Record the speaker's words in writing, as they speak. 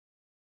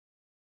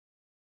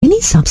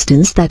Any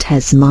substance that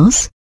has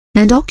mass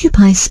and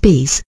occupies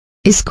space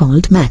is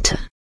called matter.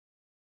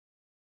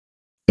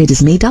 It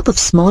is made up of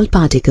small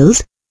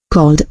particles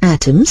called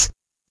atoms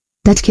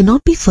that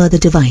cannot be further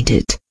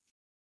divided.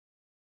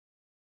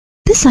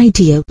 This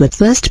idea was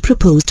first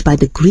proposed by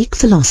the Greek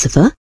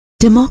philosopher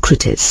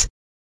Democritus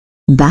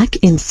back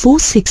in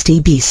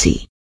 460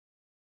 BC.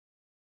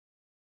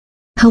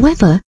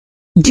 However,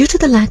 due to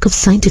the lack of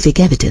scientific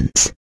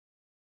evidence,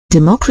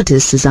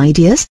 Democritus's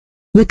ideas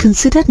were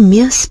considered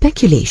mere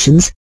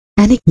speculations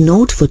and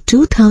ignored for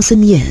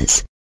 2000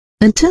 years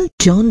until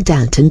John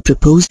Dalton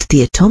proposed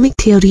the atomic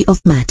theory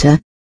of matter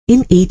in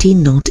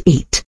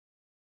 1808.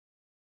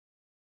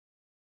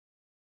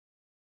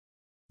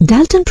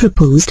 Dalton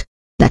proposed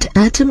that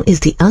atom is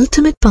the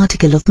ultimate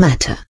particle of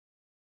matter.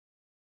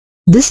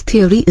 This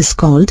theory is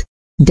called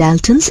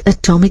Dalton's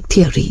atomic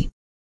theory.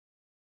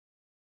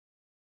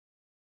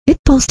 It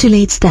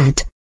postulates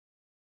that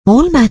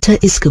all matter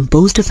is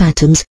composed of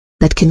atoms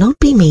that cannot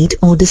be made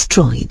or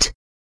destroyed.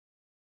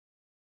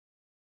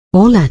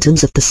 All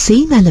atoms of the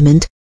same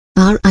element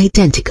are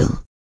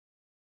identical.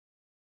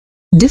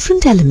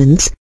 Different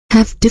elements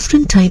have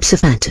different types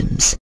of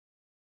atoms.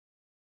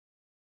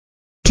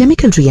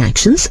 Chemical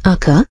reactions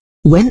occur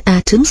when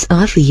atoms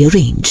are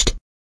rearranged.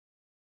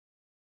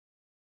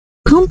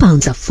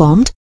 Compounds are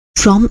formed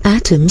from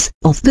atoms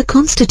of the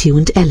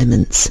constituent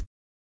elements.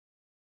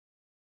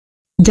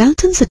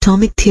 Dalton's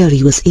atomic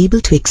theory was able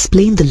to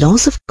explain the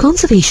laws of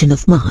conservation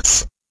of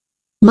mass,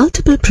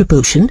 multiple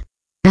proportion,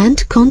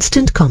 and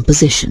constant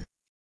composition.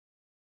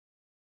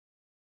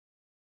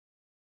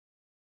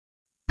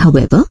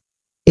 However,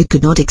 it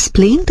could not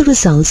explain the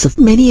results of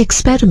many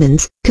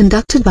experiments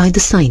conducted by the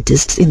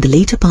scientists in the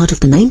later part of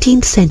the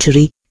 19th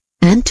century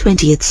and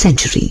 20th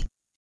century.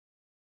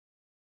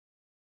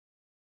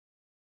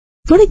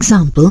 For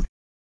example,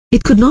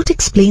 it could not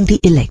explain the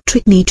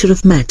electric nature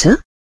of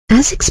matter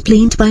as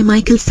explained by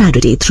Michael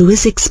Faraday through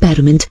his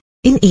experiment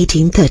in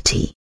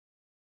 1830.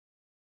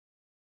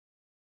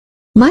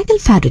 Michael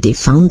Faraday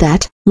found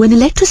that when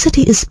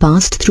electricity is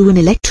passed through an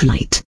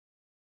electrolyte,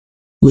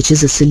 which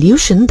is a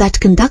solution that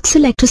conducts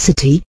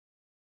electricity,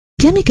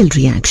 chemical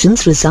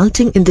reactions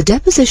resulting in the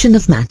deposition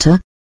of matter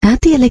at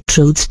the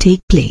electrodes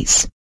take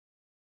place.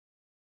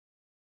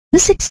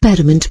 This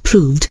experiment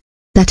proved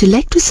that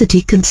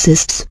electricity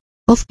consists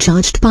of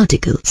charged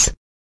particles,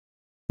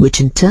 which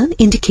in turn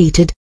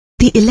indicated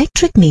the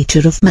electric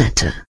nature of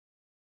matter.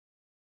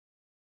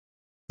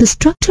 The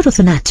structure of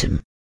an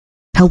atom,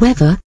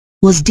 however,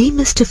 was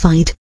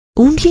demystified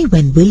only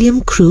when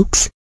William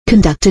Crookes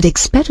conducted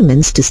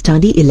experiments to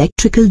study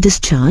electrical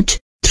discharge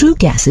through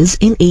gases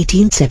in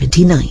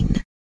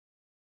 1879.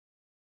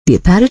 The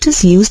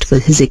apparatus used for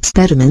his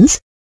experiments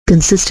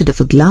consisted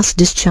of a glass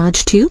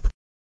discharge tube,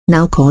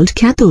 now called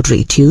cathode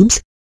ray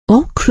tubes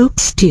or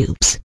Crookes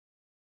tubes,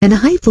 and a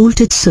high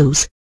voltage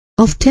source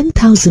of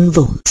 10,000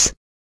 volts.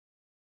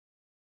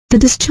 The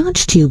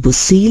discharge tube was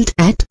sealed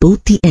at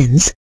both the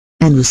ends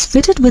and was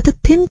fitted with a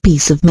thin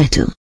piece of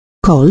metal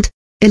called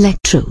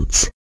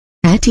electrodes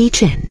at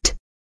each end.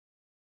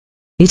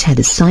 It had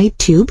a side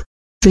tube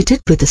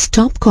fitted with a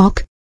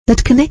stopcock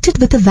that connected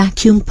with a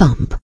vacuum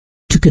pump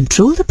to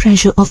control the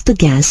pressure of the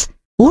gas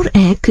or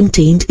air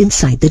contained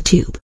inside the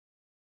tube.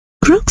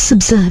 Crookes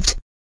observed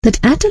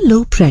that at a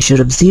low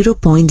pressure of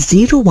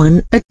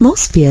 0.01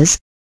 atmospheres,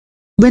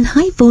 when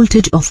high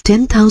voltage of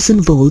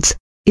 10,000 volts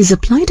is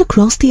applied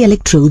across the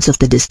electrodes of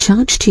the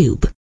discharge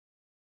tube,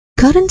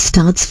 current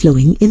starts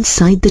flowing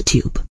inside the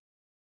tube.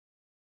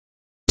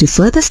 To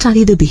further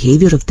study the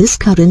behavior of this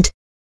current,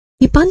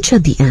 he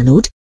punctured the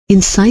anode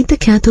inside the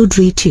cathode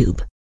ray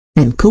tube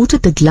and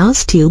coated the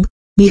glass tube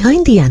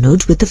behind the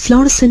anode with a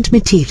fluorescent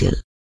material,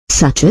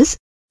 such as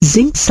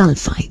zinc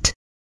sulfide,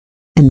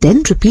 and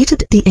then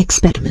repeated the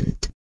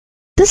experiment.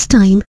 This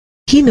time,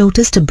 he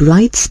noticed a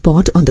bright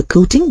spot on the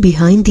coating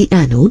behind the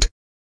anode,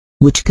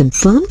 which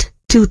confirmed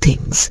two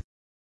things.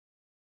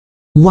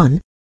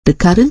 One, the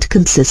current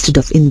consisted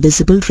of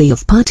invisible ray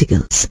of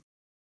particles,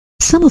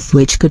 some of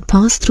which could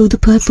pass through the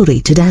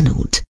perforated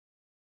anode.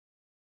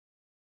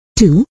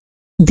 Two,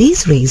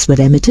 these rays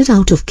were emitted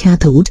out of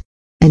cathode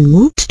and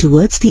moved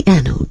towards the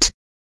anode.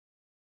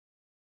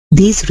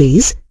 These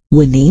rays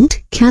were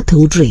named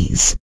cathode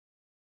rays.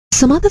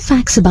 Some other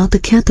facts about the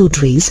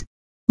cathode rays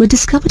were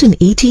discovered in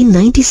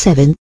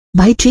 1897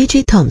 by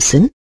J.J.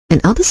 Thomson and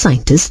other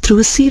scientists through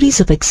a series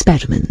of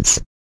experiments.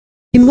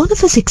 In one of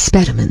his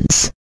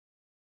experiments,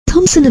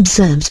 Thomson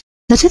observed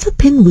that if a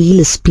pinwheel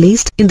is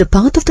placed in the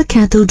path of the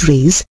cathode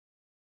rays,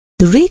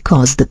 the ray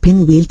caused the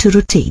pinwheel to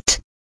rotate.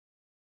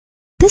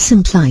 This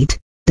implied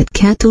that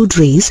cathode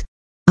rays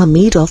are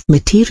made of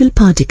material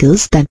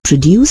particles that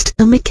produced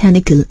a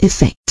mechanical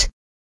effect.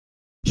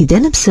 He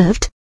then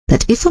observed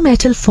that if a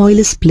metal foil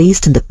is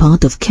placed in the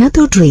path of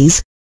cathode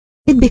rays,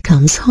 it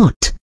becomes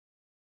hot.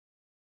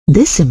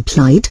 This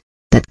implied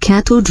that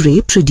cathode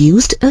ray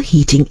produced a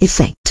heating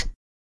effect.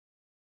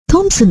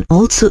 Thomson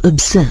also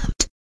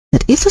observed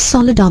that if a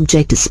solid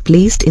object is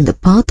placed in the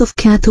path of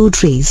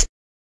cathode rays,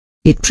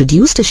 it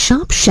produced a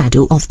sharp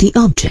shadow of the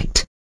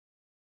object.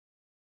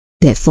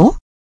 Therefore,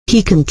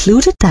 he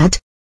concluded that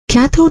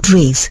cathode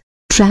rays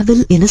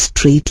travel in a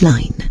straight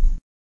line.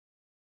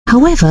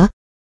 However,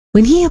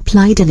 when he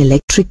applied an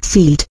electric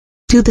field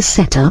to the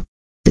setup,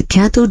 the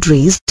cathode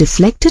rays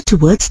deflected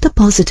towards the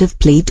positive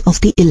plate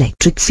of the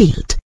electric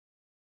field.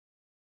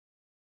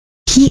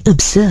 He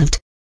observed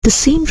the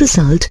same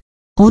result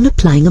on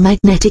applying a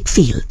magnetic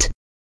field.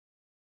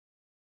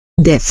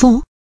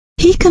 Therefore,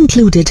 he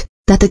concluded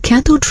that the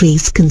cathode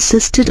rays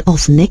consisted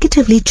of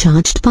negatively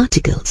charged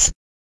particles,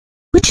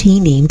 which he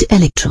named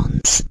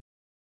electrons.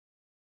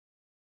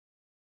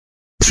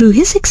 Through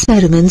his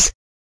experiments,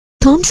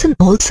 Thomson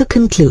also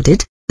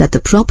concluded that the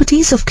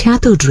properties of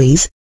cathode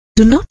rays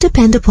do not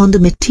depend upon the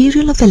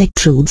material of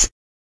electrodes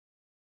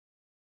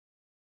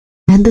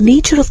and the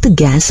nature of the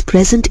gas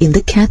present in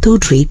the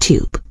cathode ray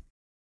tube.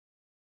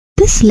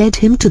 This led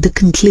him to the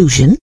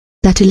conclusion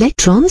that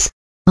electrons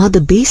are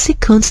the basic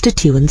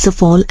constituents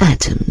of all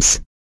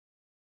atoms.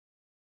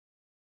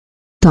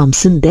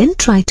 Thomson then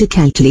tried to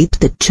calculate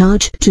the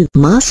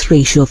charge-to-mass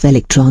ratio of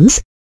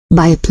electrons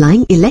by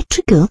applying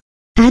electrical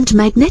and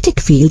magnetic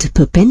field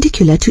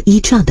perpendicular to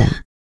each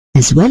other,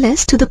 as well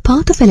as to the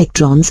path of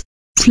electrons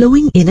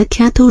flowing in a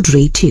cathode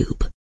ray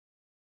tube.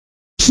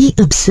 He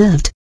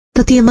observed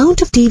that the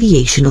amount of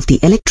deviation of the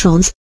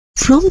electrons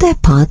from their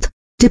path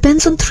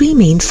depends on three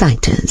main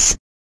factors.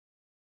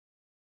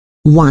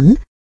 1.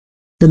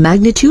 The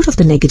magnitude of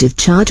the negative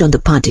charge on the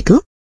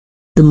particle.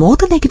 The more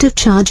the negative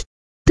charge,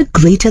 the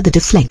greater the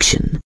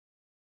deflection.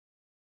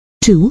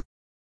 2.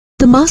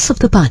 The mass of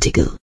the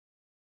particle.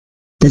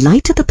 The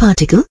lighter the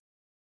particle,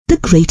 the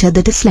greater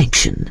the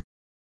deflection.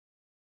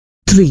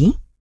 3.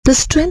 The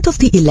strength of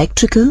the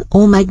electrical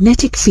or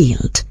magnetic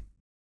field.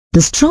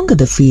 The stronger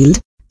the field,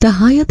 the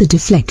higher the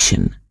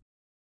deflection.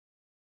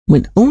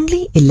 When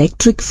only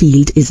electric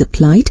field is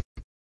applied,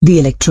 the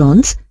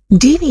electrons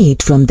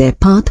deviate from their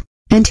path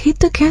and hit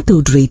the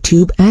cathode ray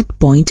tube at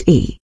point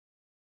A.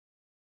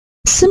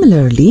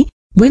 Similarly,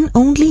 when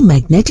only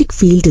magnetic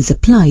field is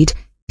applied,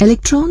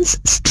 electrons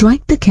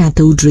strike the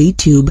cathode ray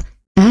tube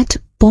at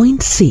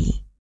point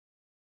C.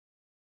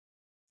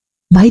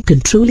 By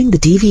controlling the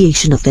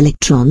deviation of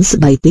electrons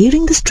by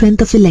varying the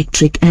strength of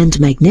electric and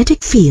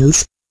magnetic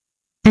fields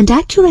and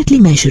accurately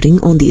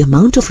measuring on the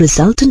amount of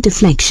resultant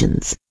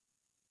deflections,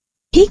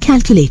 he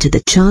calculated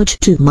the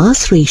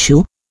charge-to-mass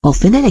ratio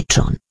of an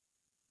electron,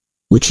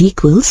 which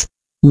equals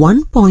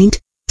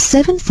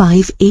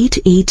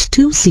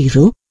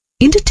 1.758820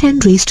 into 10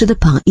 raised to the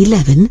power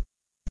 11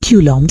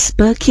 coulombs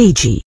per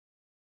kg.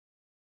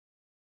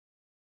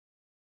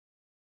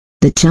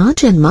 The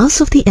charge and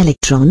mass of the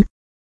electron,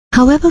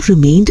 however,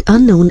 remained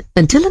unknown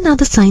until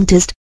another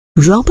scientist,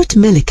 Robert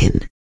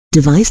Millikan,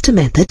 devised a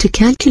method to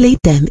calculate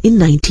them in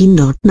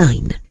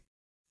 1909.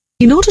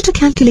 In order to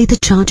calculate the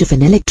charge of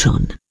an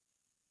electron,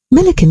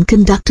 Millikan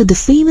conducted the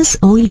famous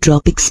oil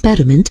drop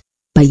experiment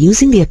by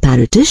using the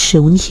apparatus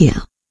shown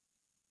here.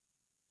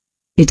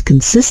 It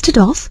consisted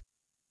of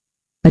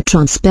a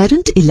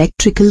transparent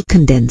electrical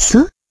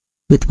condenser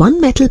with one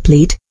metal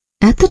plate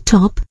at the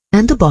top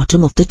and the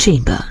bottom of the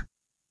chamber.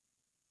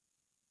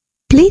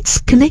 Plates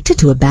connected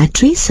to a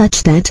battery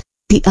such that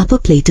the upper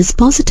plate is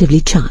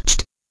positively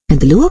charged and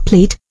the lower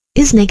plate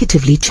is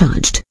negatively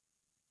charged.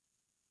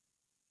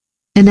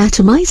 An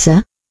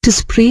atomizer to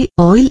spray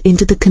oil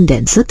into the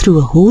condenser through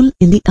a hole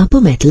in the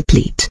upper metal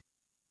plate.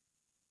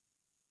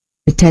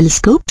 A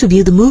telescope to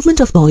view the movement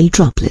of oil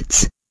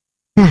droplets.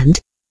 And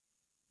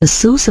a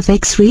source of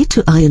X-ray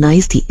to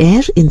ionize the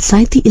air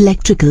inside the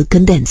electrical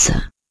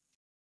condenser.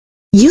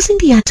 Using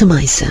the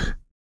atomizer,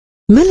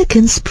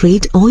 Millikan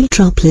sprayed oil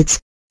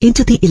droplets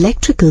into the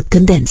electrical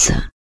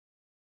condenser.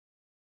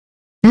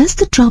 As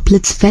the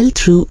droplets fell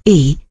through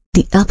the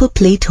upper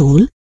plate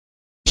hole,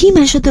 he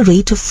measured the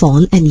rate of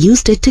fall and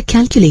used it to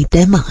calculate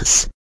their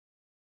mass.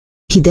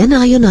 He then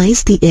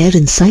ionized the air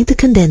inside the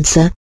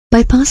condenser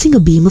by passing a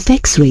beam of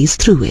X-rays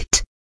through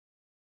it.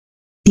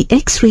 The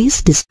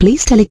X-rays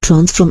displaced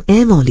electrons from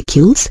air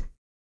molecules,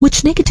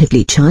 which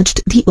negatively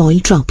charged the oil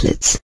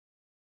droplets.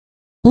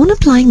 On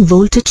applying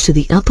voltage to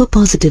the upper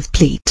positive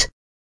plate,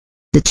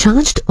 the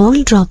charged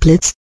oil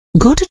droplets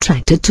got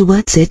attracted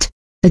towards it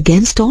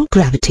against all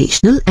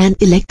gravitational and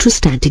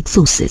electrostatic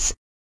forces.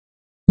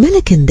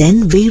 Millikan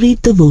then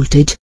varied the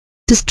voltage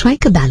to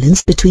strike a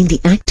balance between the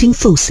acting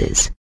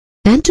forces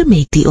and to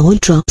make the oil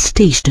drop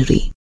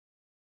stationary.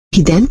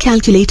 He then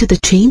calculated the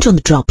change on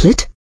the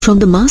droplet from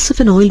the mass of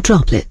an oil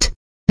droplet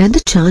and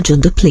the charge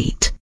on the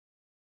plate.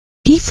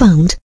 He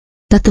found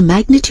that the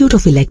magnitude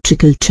of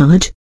electrical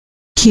charge,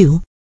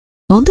 Q,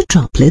 on the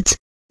droplets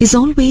is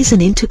always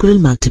an integral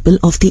multiple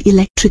of the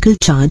electrical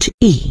charge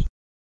E.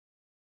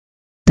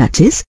 That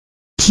is,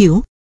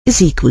 Q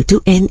is equal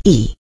to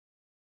NE.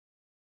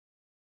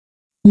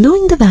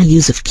 Knowing the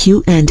values of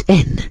Q and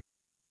N,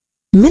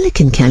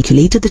 Millikan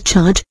calculated the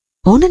charge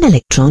on an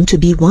electron to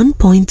be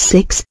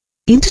 1.6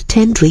 into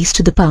 10 raised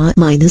to the power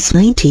minus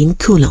 19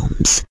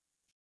 coulombs.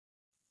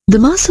 The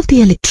mass of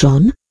the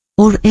electron,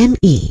 or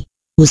ME,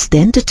 was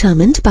then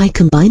determined by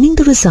combining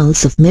the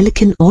results of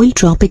Millikan oil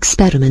drop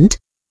experiment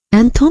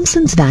and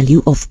Thomson's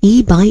value of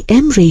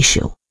E/M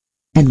ratio,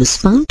 and was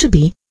found to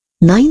be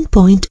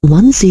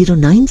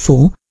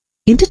 9.1094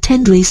 into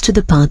 10 raised to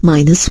the power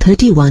minus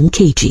 31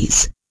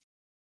 kgs.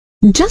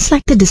 Just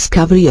like the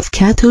discovery of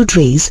cathode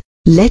rays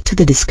led to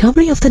the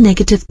discovery of the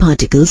negative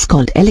particles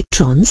called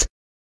electrons,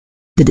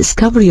 the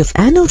discovery of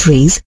anode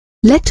rays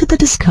led to the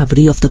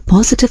discovery of the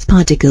positive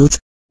particles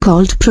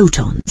called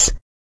protons.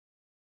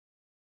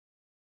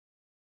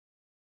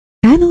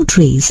 Anode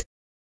rays,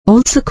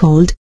 also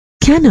called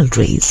canal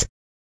rays,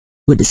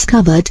 were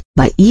discovered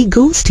by E.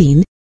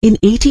 Goldstein in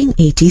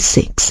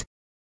 1886,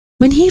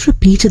 when he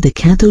repeated the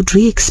cathode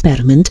ray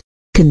experiment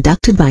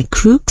conducted by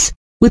Crookes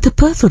with a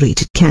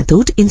perforated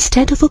cathode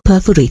instead of a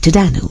perforated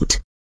anode.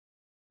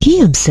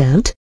 He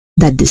observed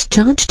that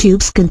discharge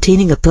tubes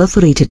containing a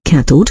perforated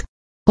cathode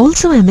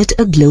also emit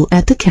a glow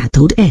at the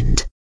cathode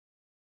end.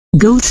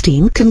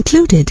 Goldstein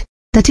concluded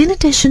that in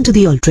addition to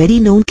the already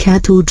known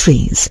cathode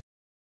rays,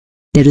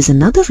 there is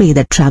another ray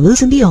that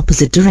travels in the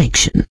opposite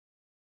direction.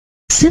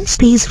 Since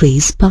these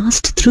rays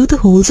passed through the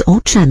holes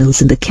or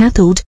channels in the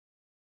cathode,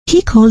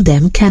 he called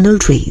them canal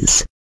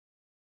rays.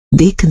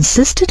 They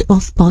consisted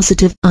of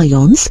positive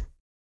ions,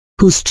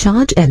 whose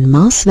charge and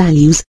mass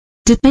values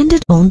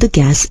depended on the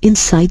gas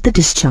inside the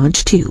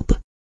discharge tube.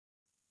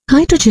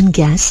 Hydrogen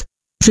gas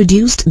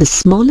produced the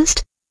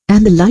smallest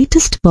and the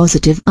lightest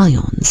positive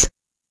ions,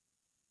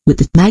 with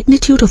the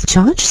magnitude of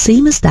charge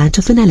same as that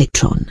of an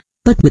electron,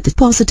 but with a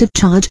positive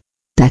charge,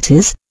 that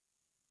is,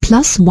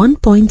 plus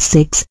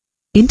 1.6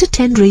 into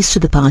 10 raised to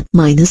the power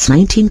minus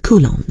 19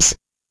 coulombs,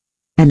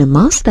 and a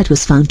mass that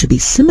was found to be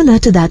similar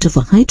to that of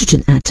a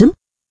hydrogen atom,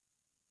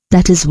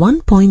 that is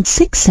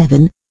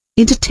 1.67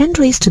 into 10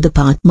 raised to the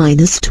power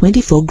minus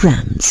 24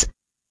 grams.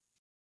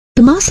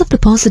 The mass of the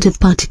positive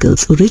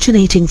particles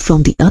originating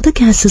from the other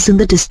gases in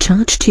the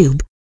discharge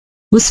tube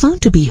was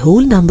found to be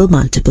whole number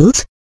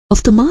multiples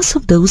of the mass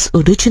of those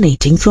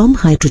originating from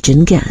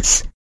hydrogen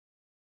gas.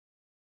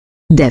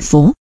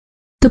 Therefore,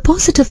 the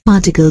positive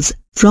particles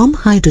from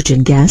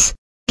hydrogen gas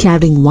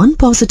carrying one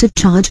positive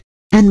charge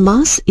and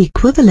mass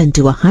equivalent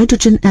to a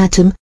hydrogen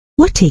atom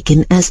were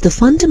taken as the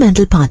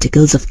fundamental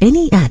particles of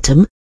any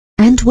atom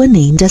and were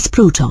named as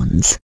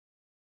protons.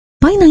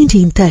 By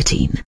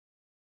 1913,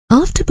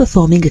 after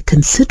performing a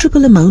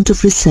considerable amount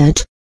of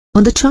research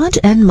on the charge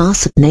and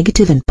mass of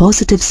negative and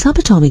positive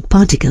subatomic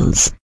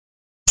particles,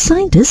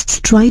 scientists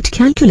tried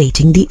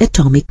calculating the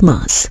atomic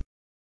mass.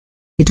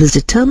 It was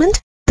determined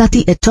that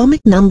the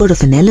atomic number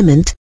of an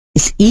element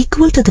is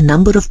equal to the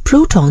number of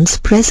protons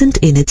present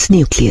in its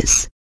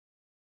nucleus.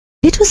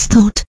 It was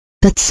thought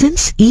that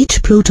since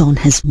each proton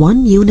has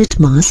one unit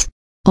mass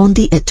on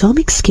the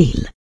atomic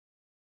scale,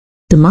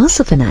 the mass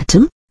of an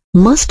atom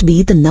must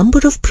be the number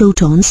of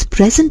protons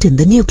present in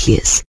the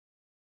nucleus,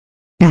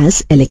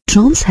 as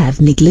electrons have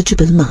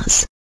negligible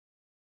mass.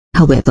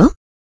 However,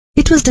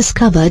 it was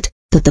discovered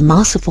that the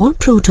mass of all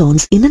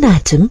protons in an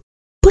atom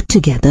put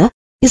together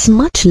is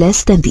much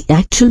less than the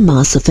actual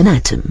mass of an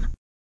atom.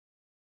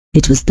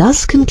 It was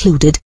thus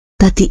concluded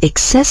that the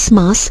excess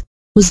mass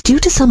was due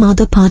to some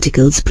other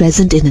particles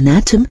present in an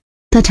atom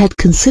that had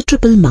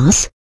considerable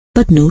mass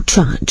but no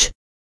charge.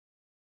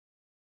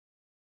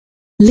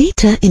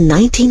 Later in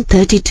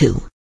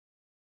 1932,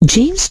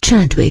 James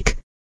Chadwick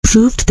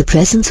proved the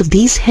presence of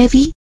these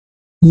heavy,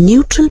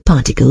 neutral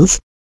particles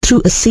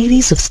through a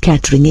series of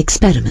scattering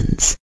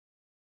experiments.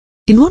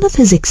 In one of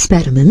his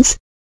experiments,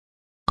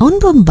 on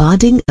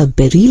bombarding a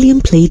beryllium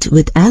plate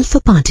with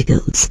alpha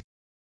particles,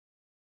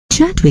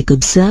 Chadwick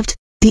observed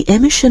the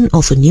emission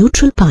of a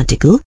neutral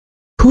particle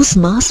whose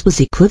mass was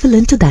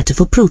equivalent to that of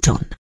a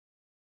proton.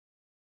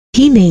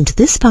 He named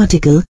this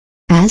particle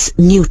as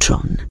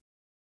neutron.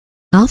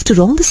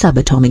 After all the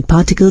subatomic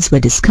particles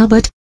were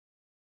discovered,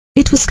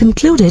 it was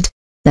concluded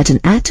that an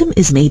atom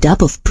is made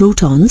up of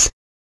protons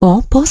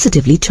or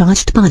positively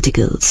charged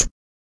particles,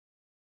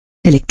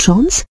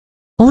 electrons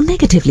or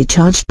negatively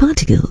charged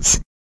particles,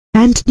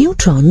 and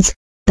neutrons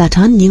that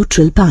are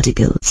neutral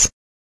particles.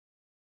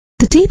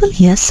 The table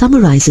here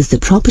summarizes the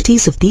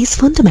properties of these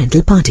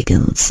fundamental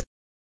particles.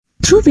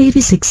 Through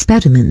various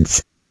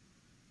experiments,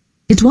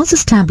 it was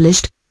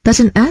established that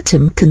an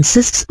atom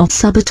consists of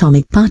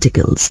subatomic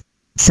particles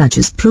such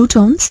as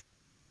protons,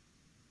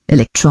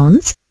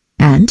 electrons,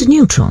 and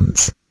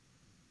neutrons.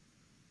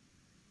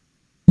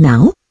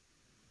 Now,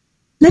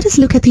 let us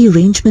look at the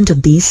arrangement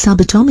of these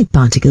subatomic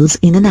particles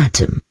in an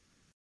atom.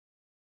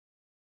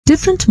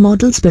 Different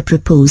models were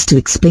proposed to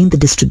explain the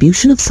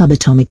distribution of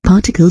subatomic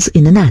particles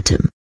in an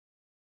atom.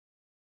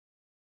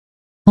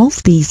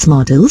 Of these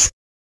models,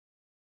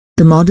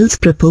 the models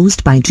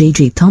proposed by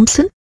J.J.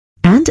 Thomson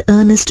and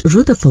Ernest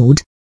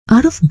Rutherford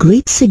are of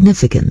great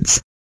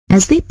significance,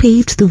 as they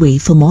paved the way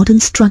for modern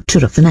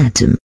structure of an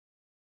atom.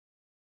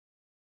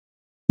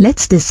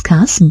 Let's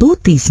discuss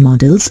both these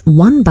models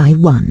one by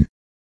one.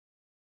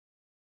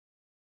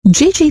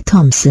 J.J.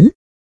 Thomson,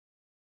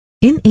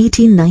 in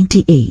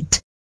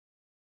 1898,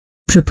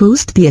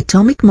 proposed the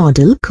atomic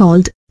model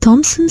called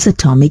Thomson's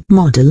atomic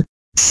model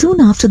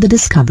soon after the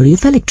discovery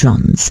of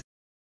electrons.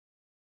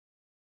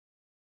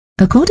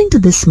 According to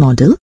this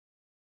model,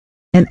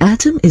 An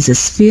atom is a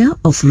sphere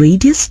of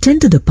radius 10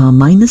 to the power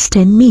minus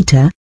 10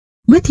 meter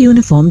with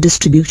uniform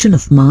distribution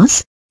of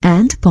mass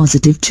and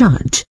positive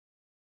charge,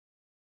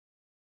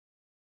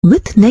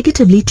 with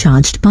negatively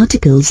charged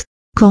particles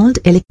called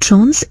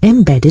electrons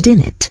embedded in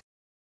it.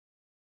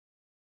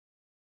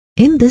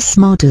 In this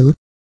model,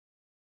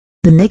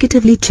 the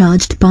negatively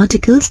charged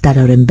particles that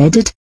are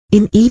embedded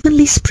in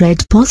evenly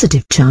spread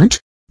positive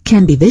charge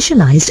can be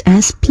visualized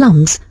as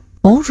plums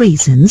or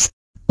raisins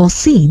or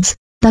seeds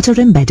that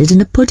are embedded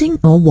in a pudding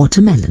or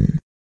watermelon.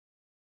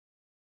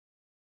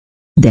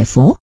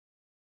 Therefore,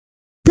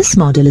 this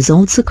model is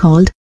also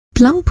called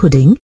plum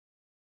pudding,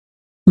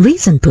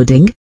 raisin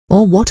pudding,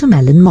 or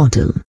watermelon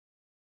model.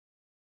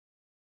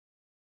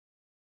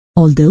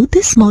 Although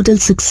this model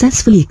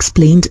successfully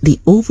explained the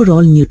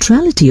overall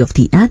neutrality of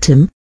the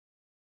atom,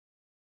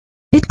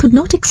 it could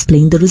not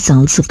explain the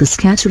results of the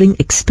scattering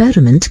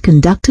experiment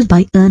conducted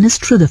by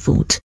Ernest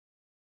Rutherford.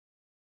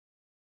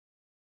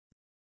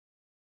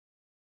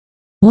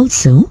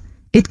 Also,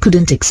 it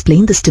couldn't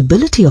explain the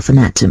stability of an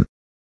atom,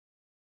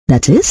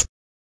 that is,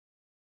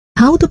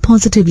 how the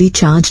positively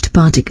charged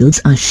particles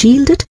are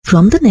shielded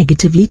from the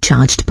negatively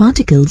charged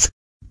particles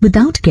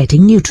without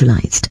getting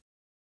neutralized.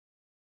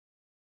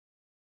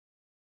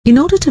 In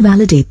order to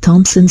validate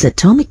Thomson's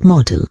atomic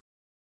model,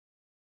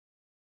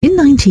 in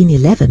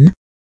 1911,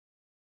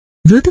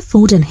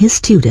 Rutherford and his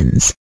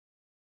students,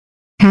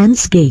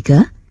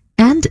 𝙁𝙗𝙇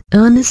and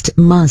Ernest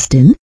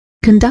Marsden,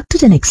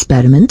 conducted an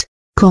experiment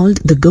called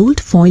the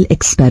gold-foil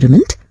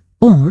experiment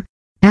or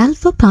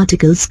alpha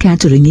particle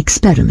scattering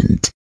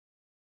experiment.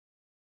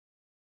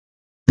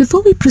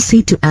 Before we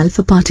proceed to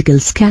alpha particle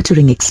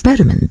scattering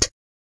experiment,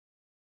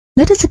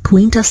 let us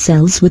acquaint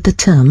ourselves with the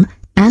term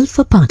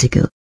alpha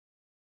particle,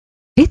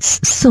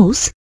 its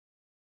source,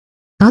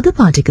 other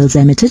particles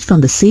emitted from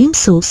the same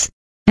source,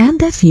 and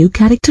their few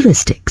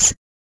characteristics.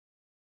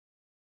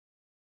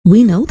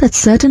 We know that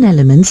certain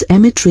elements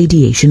emit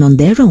radiation on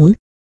their own,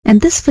 and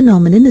this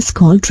phenomenon is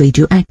called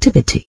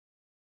radioactivity.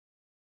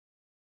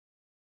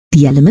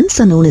 The elements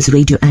are known as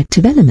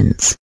radioactive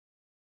elements.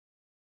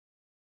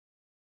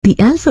 The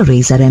alpha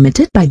rays are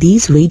emitted by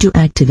these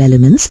radioactive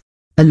elements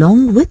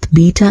along with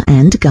beta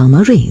and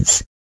gamma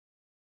rays.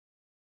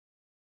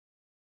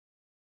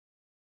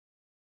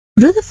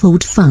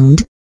 Rutherford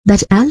found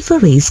that alpha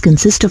rays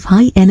consist of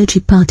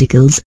high-energy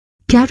particles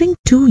carrying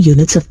 2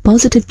 units of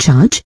positive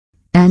charge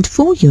and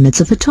 4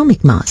 units of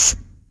atomic mass.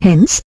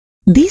 Hence,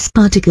 these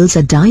particles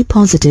are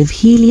dye-positive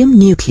helium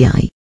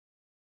nuclei.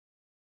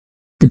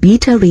 The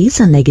beta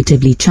rays are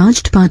negatively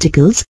charged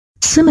particles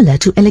similar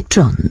to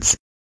electrons.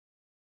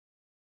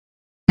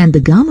 And the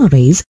gamma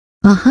rays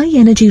are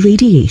high-energy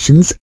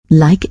radiations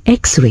like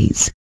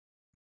X-rays.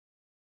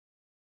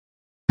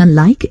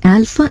 Unlike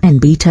alpha and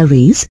beta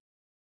rays,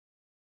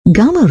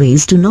 gamma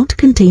rays do not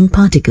contain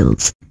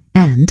particles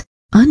and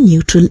are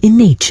neutral in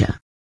nature.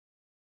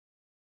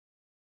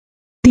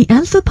 The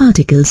alpha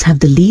particles have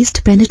the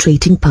least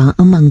penetrating power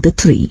among the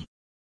 3.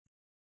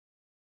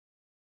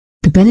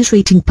 The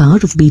penetrating power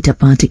of beta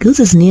particles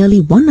is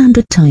nearly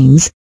 100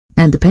 times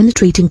and the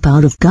penetrating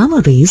power of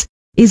gamma rays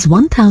is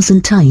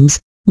 1000 times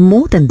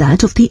more than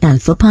that of the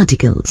alpha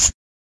particles.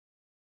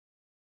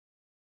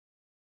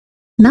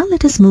 Now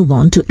let us move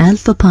on to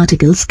alpha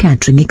particle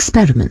scattering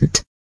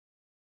experiment.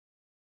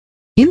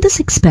 In this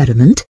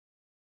experiment,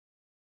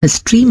 a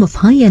stream of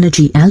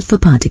high-energy alpha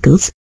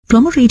particles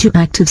from a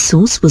radioactive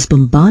source was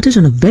bombarded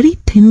on a very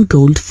thin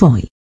gold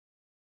foil.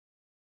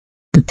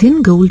 The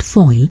thin gold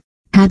foil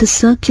had a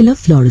circular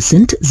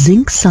fluorescent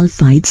zinc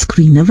sulfide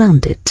screen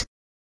around it.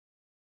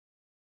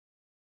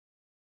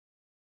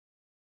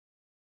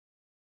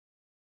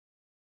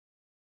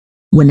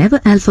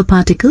 Whenever alpha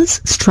particles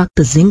struck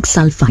the zinc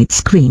sulfide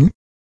screen,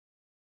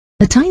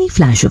 a tiny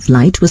flash of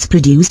light was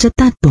produced at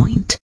that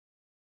point.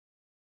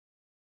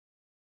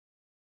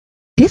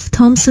 If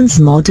Thomson's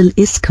model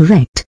is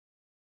correct,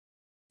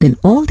 then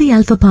all the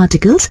alpha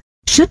particles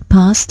should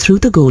pass through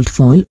the gold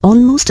foil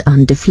almost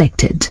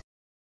undeflected.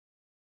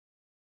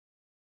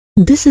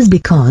 This is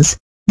because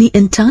the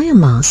entire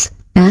mass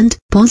and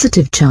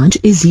positive charge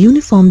is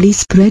uniformly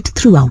spread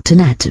throughout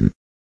an atom.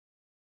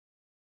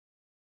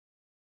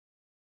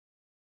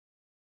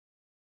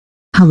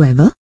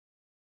 However,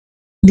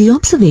 the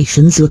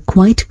observations were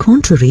quite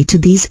contrary to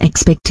these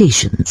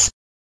expectations.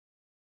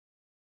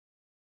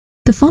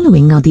 The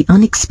following are the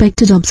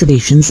unexpected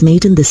observations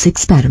made in this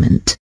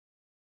experiment.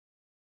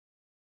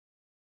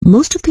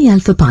 Most of the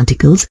alpha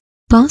particles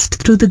passed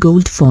through the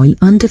gold foil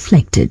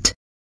undeflected.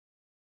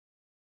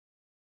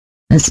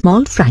 A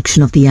small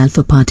fraction of the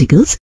alpha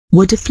particles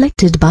were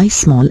deflected by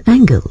small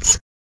angles.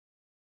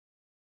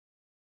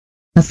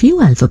 A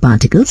few alpha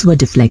particles were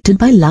deflected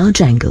by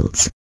large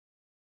angles.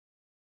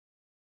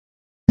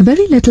 A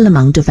very little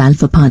amount of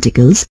alpha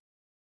particles,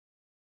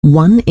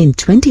 1 in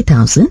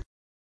 20,000,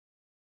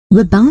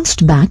 were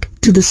bounced back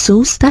to the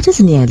source, that is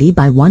nearly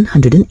by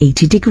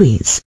 180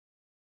 degrees.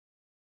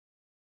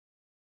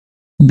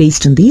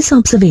 Based on these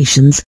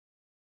observations,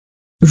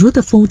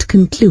 Rutherford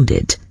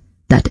concluded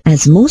that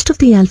as most of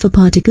the alpha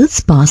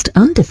particles passed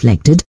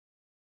undeflected,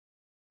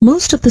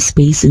 most of the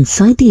space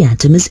inside the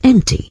atom is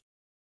empty.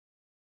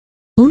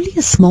 Only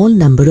a small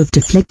number of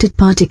deflected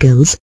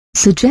particles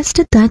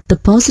suggested that the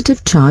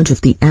positive charge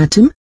of the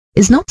atom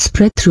is not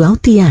spread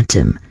throughout the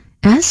atom,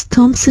 as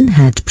Thomson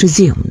had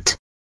presumed.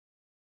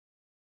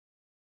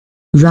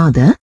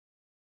 Rather,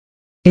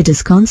 it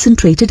is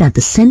concentrated at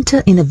the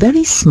center in a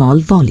very small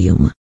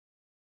volume.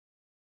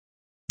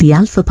 The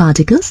alpha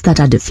particles that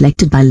are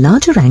deflected by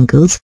larger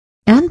angles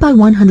and by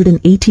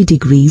 180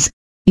 degrees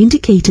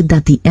indicated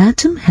that the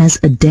atom has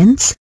a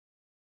dense,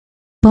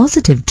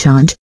 positive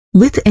charge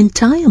with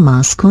entire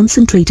mass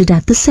concentrated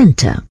at the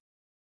center.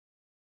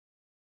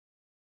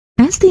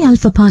 As the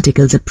alpha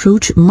particles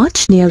approach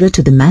much nearer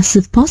to the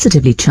massive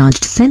positively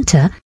charged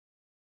center,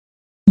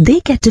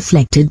 they get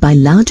deflected by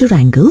larger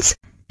angles,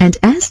 and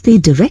as they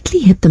directly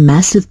hit the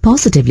massive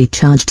positively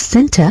charged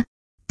center,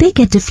 they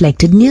get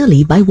deflected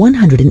nearly by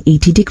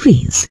 180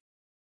 degrees.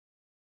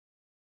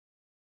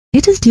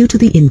 It is due to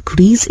the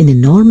increase in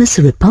enormous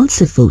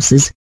repulsive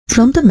forces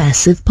from the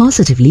massive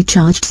positively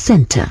charged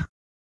center.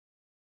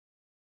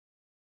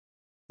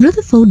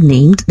 Rutherford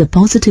named the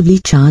positively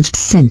charged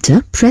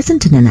center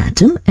present in an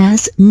atom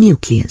as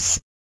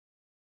nucleus.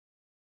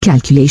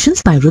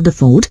 Calculations by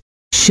Rutherford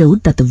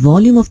showed that the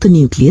volume of the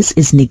nucleus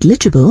is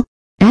negligible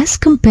as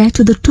compared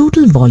to the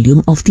total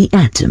volume of the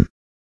atom.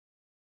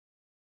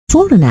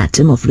 For an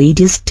atom of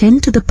radius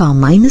 10 to the power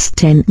minus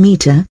 10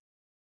 meter,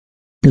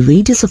 the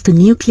radius of the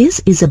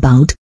nucleus is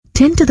about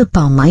 10 to the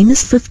power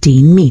minus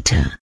 15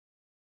 meter.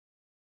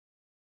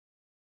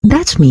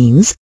 That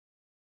means,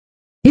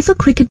 if a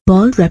cricket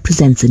ball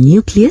represents a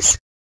nucleus,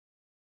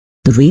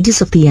 the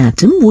radius of the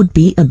atom would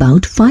be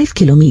about 5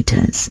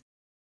 kilometers.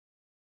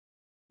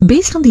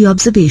 Based on the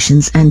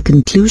observations and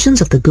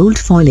conclusions of the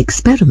gold-foil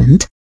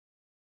experiment,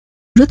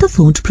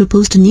 Rutherford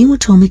proposed a new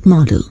atomic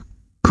model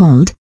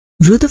called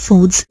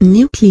Rutherford's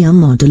nuclear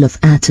model of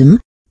atom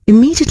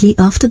immediately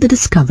after the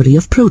discovery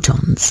of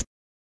protons.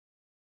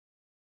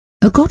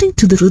 According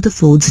to the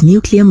Rutherford's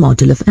nuclear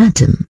model of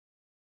atom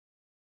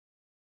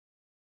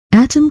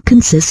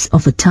consists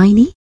of a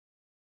tiny,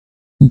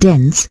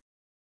 dense,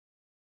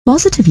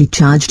 positively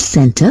charged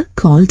center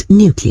called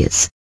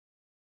nucleus.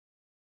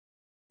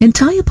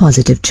 Entire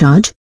positive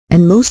charge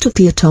and most of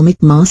the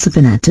atomic mass of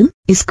an atom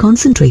is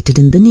concentrated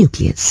in the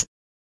nucleus.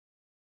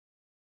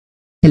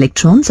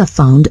 Electrons are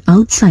found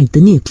outside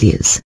the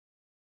nucleus.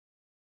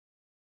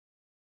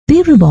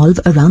 They revolve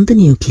around the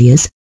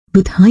nucleus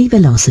with high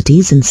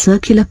velocities in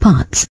circular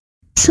paths,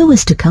 so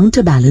as to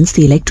counterbalance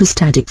the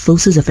electrostatic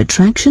forces of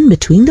attraction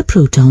between the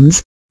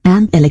protons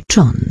and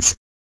electrons.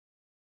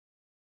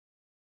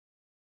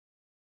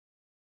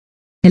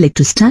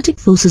 Electrostatic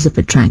forces of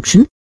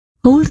attraction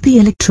hold the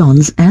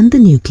electrons and the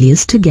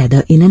nucleus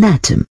together in an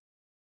atom.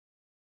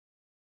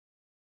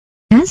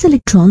 As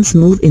electrons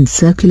move in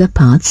circular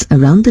paths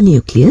around the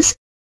nucleus,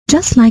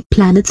 just like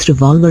planets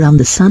revolve around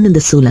the sun in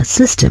the solar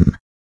system,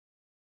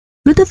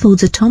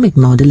 Rutherford's atomic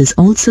model is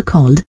also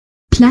called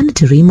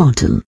planetary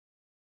model.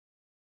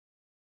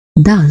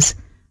 Thus,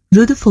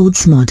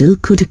 Rutherford's model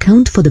could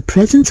account for the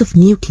presence of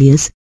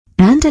nucleus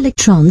and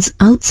electrons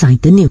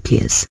outside the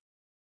nucleus.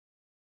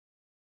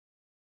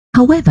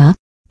 However,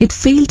 it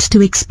failed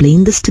to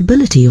explain the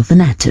stability of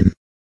an atom.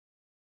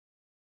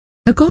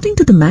 According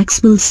to the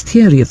Maxwell's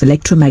theory of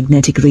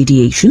electromagnetic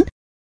radiation,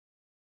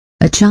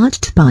 a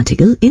charged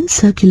particle in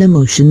circular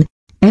motion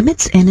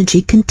emits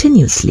energy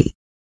continuously.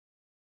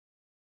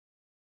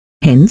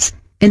 Hence,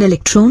 an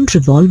electron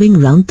revolving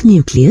round the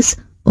nucleus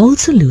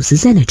also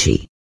loses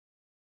energy.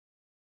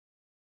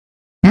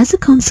 As a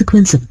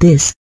consequence of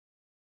this,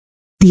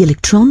 the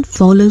electron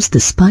follows the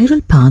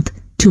spiral path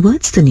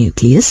towards the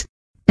nucleus,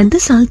 and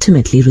this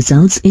ultimately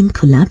results in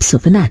collapse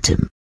of an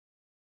atom.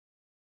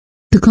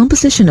 The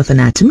composition of an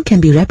atom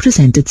can be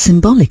represented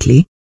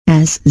symbolically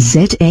as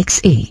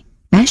ZXA,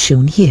 as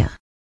shown here.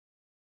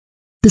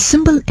 The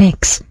symbol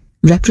X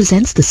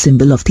represents the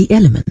symbol of the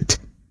element.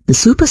 The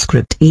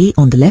superscript A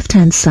on the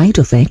left-hand side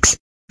of X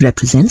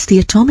represents the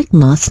atomic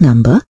mass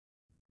number,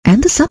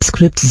 and the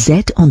subscript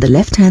Z on the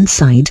left-hand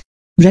side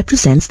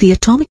represents the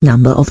atomic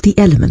number of the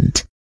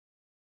element.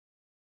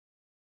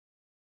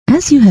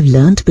 As you have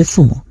learnt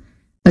before,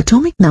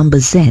 atomic number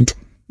Z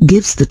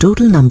gives the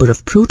total number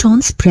of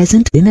protons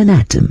present in an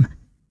atom,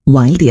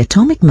 while the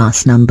atomic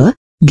mass number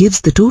gives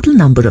the total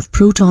number of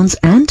protons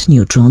and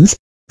neutrons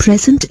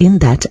present in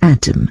that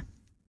atom.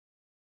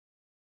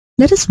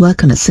 Let us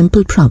work on a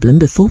simple problem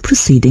before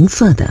proceeding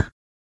further.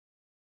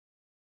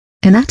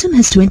 An atom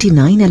has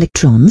 29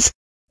 electrons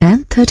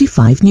and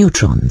 35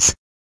 neutrons.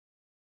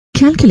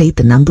 Calculate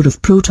the number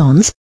of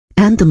protons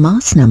and the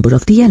mass number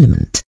of the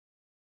element.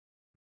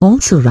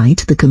 Also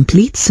write the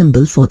complete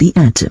symbol for the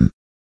atom.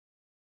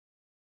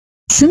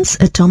 Since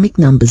atomic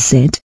number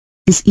Z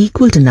is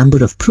equal to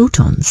number of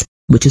protons,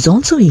 which is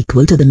also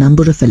equal to the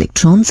number of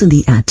electrons in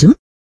the atom,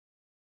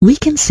 we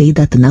can say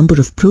that the number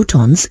of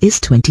protons is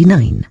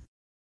 29.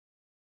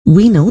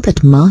 We know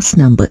that mass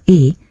number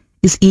A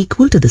is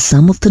equal to the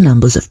sum of the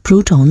numbers of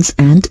protons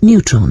and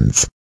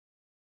neutrons.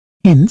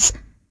 Hence,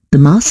 the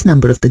mass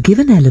number of the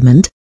given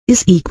element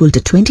is equal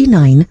to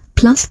 29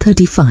 plus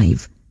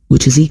 35,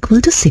 which is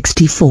equal to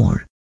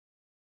 64.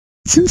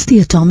 Since the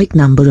atomic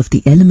number of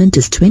the element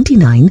is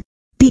 29,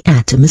 the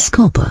atom is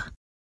copper.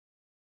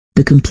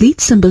 The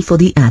complete symbol for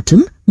the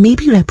atom may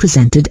be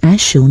represented as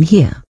shown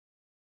here.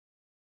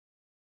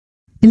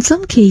 In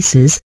some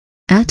cases,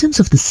 atoms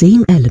of the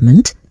same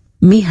element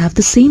may have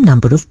the same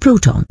number of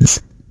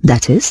protons,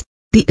 that is,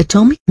 the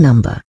atomic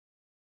number,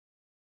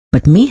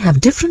 but may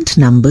have different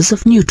numbers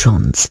of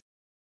neutrons.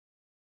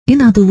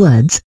 In other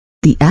words,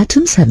 the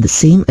atoms have the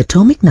same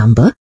atomic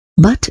number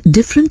but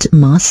different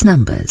mass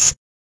numbers.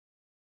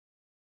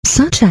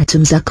 Such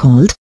atoms are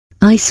called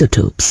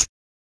isotopes.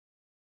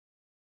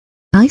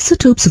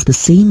 Isotopes of the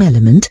same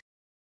element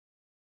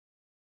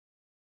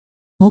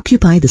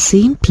occupy the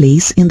same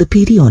place in the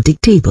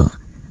periodic table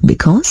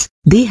because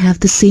they have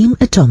the same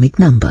atomic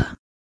number.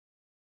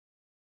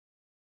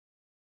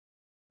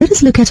 Let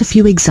us look at a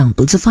few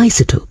examples of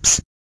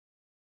isotopes.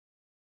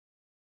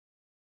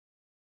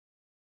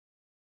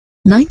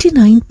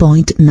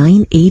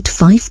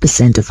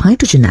 99.985% of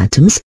hydrogen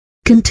atoms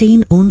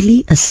contain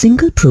only a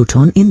single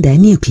proton in their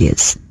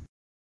nucleus.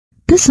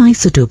 This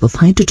isotope of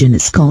hydrogen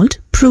is called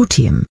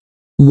protium,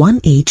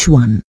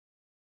 1H1.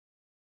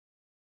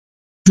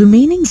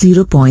 Remaining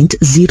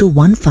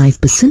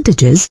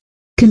 0.015%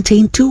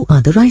 contain two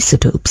other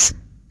isotopes,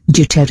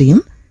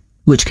 deuterium,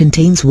 which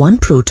contains one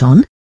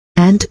proton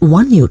and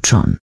one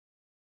neutron,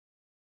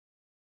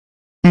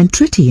 and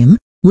tritium,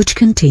 which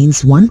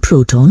contains one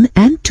proton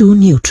and two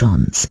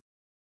neutrons.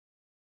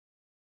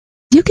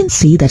 You can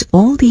see that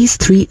all these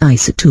three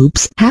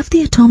isotopes have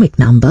the atomic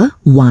number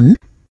 1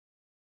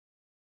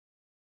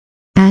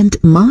 and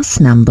mass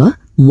number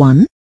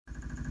 1,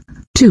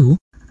 2,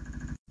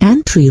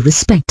 and 3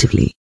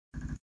 respectively.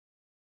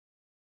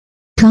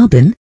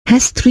 Carbon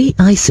has 3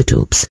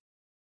 isotopes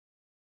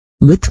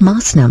with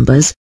mass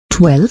numbers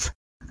 12,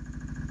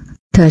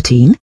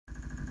 13,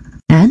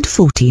 and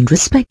 14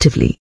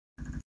 respectively.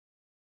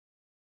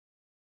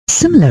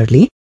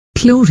 Similarly,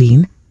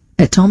 chlorine,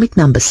 atomic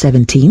number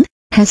 17,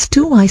 has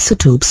 2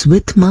 isotopes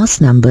with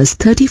mass numbers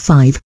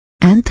 35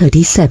 and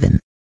 37.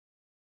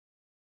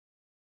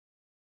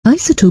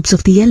 Isotopes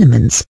of the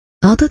elements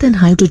other than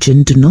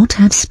hydrogen do not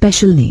have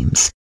special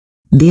names.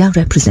 They are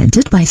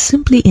represented by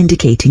simply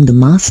indicating the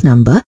mass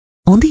number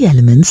on the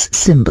element's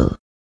symbol.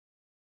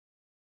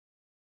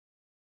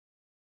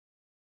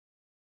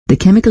 The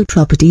chemical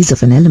properties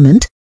of an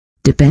element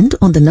depend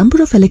on the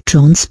number of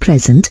electrons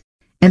present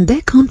and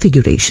their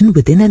configuration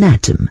within an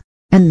atom,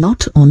 and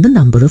not on the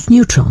number of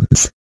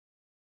neutrons.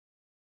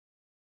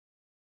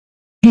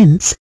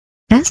 Hence,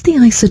 as the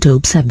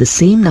isotopes have the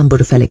same number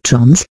of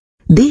electrons,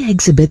 they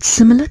exhibit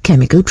similar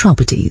chemical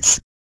properties.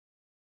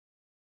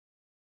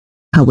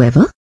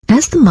 However,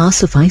 as the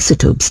mass of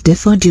isotopes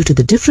differ due to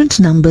the different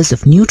numbers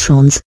of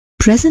neutrons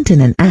present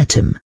in an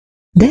atom,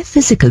 their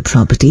physical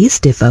properties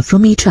differ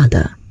from each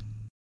other.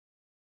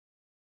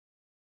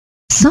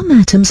 Some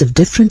atoms of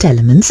different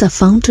elements are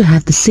found to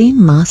have the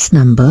same mass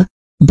number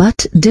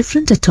but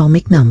different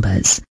atomic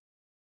numbers.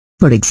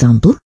 For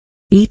example,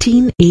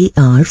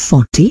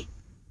 18Ar40,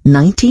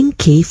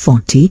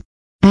 19K40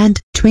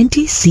 and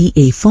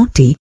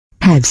 20Ca40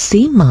 have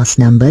same mass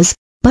numbers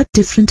but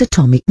different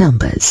atomic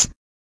numbers.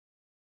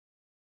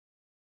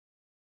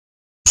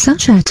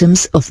 Such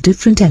atoms of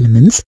different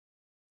elements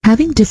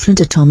having different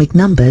atomic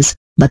numbers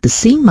but the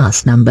same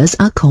mass numbers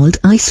are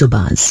called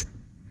isobars.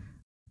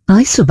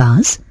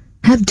 Isobars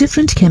have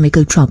different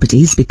chemical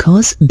properties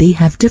because they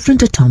have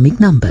different atomic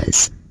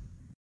numbers.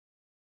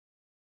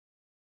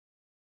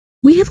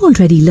 We have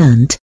already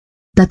learnt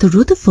that the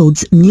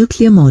Rutherford's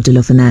nuclear model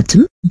of an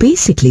atom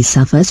basically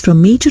suffers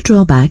from major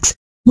drawbacks,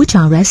 which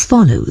are as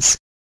follows.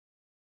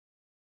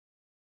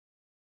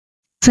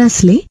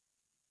 Firstly,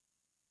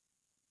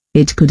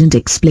 it couldn't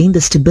explain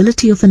the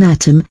stability of an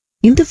atom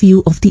in the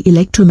view of the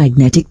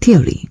electromagnetic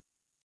theory.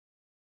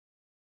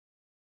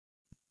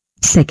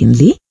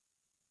 Secondly,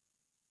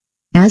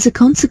 as a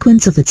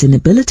consequence of its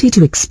inability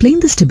to explain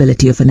the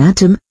stability of an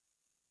atom,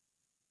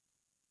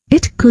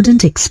 it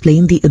couldn't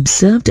explain the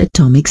observed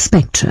atomic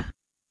spectra.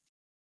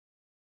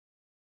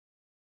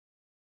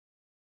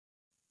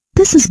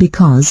 This is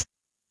because,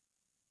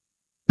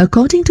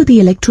 according to the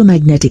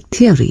electromagnetic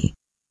theory,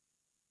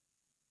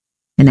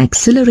 an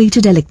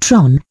accelerated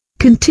electron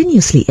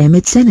continuously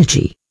emits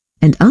energy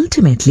and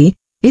ultimately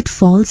it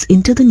falls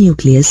into the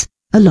nucleus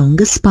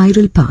along a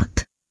spiral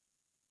path.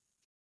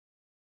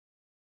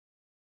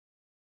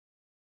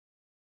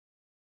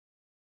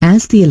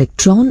 As the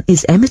electron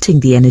is emitting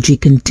the energy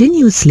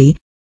continuously,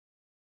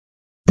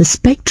 the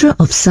spectra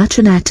of such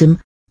an atom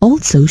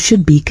also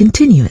should be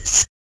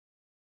continuous.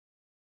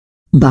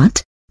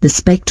 But the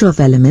spectra of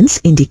elements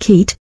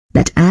indicate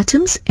that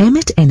atoms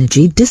emit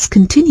energy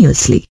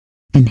discontinuously,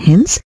 and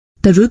hence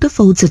the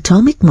Rutherford's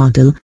atomic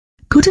model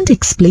couldn't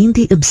explain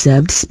the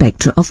observed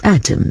spectra of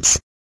atoms.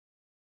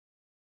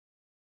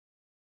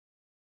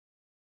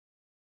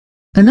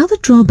 Another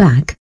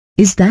drawback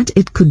is that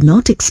it could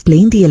not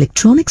explain the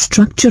electronic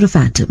structure of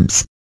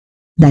atoms.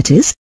 That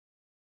is,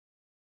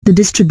 the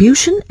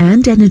distribution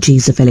and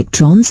energies of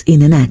electrons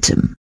in an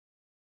atom.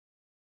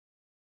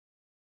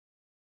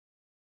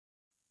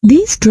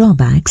 These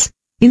drawbacks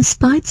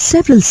inspired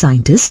several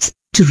scientists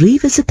to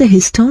revisit the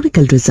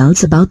historical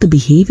results about the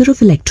behavior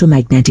of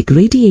electromagnetic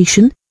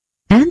radiation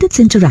and its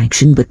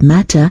interaction with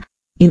matter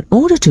in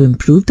order to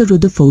improve the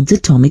Rutherford's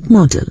atomic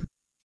model.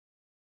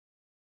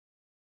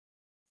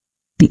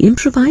 The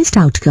improvised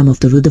outcome of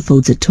the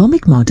Rutherford's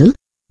atomic model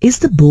is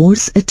the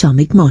Bohr's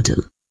atomic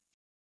model.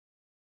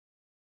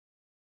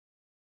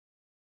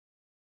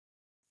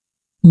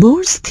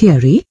 Bohr's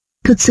theory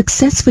could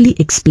successfully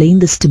explain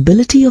the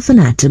stability of an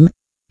atom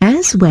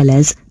as well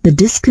as the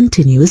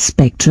discontinuous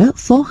spectra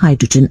for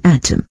hydrogen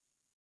atom.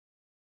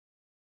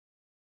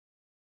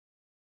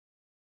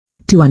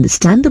 To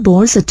understand the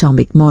Bohr's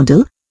atomic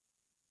model,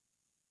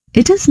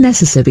 it is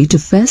necessary to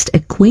first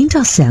acquaint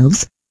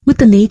ourselves with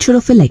the nature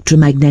of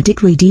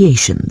electromagnetic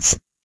radiations.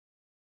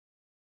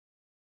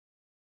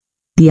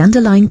 The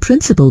underlying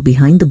principle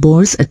behind the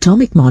Bohr's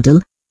atomic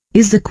model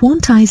is the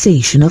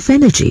quantization of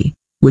energy,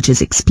 which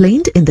is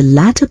explained in the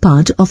latter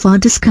part of our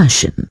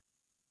discussion.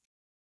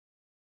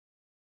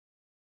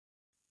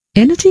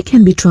 Energy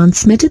can be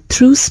transmitted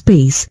through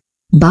space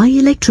by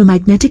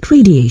electromagnetic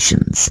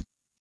radiations.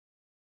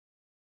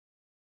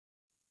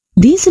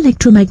 These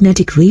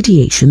electromagnetic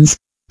radiations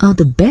are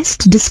the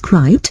best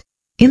described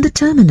in the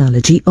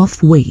terminology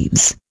of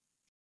waves.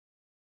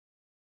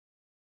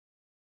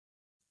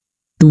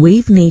 The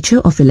wave nature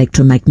of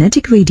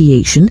electromagnetic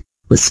radiation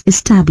was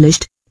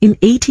established in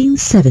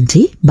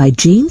 1870 by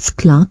James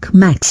Clerk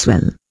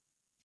Maxwell.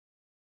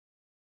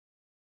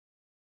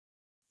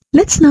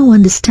 Let's now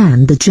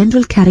understand the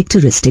general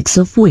characteristics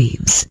of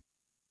waves.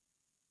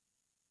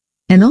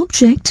 An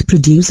object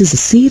produces a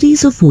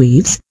series of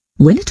waves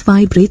when it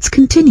vibrates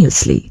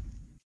continuously.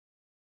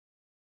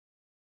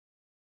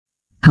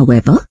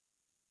 However,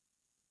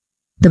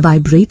 the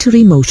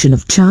vibratory motion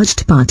of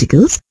charged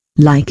particles,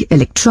 like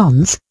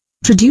electrons,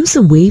 produce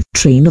a wave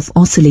train of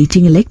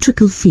oscillating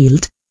electrical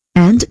field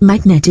and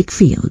magnetic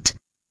field.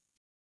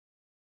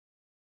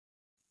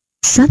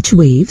 Such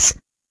waves,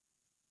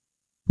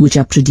 which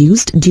are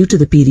produced due to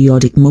the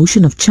periodic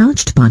motion of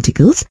charged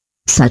particles,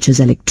 such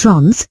as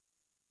electrons,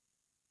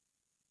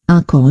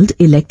 are called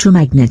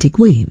electromagnetic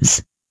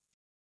waves.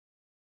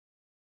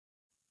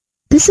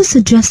 This is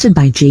suggested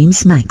by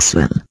James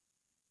Maxwell.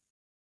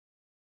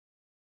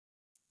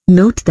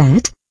 Note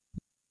that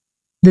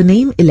the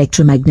name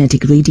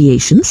electromagnetic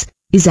radiations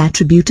is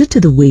attributed to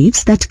the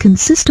waves that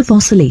consist of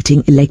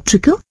oscillating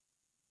electrical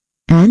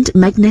and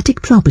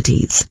magnetic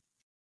properties.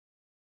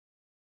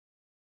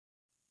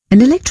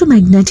 An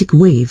electromagnetic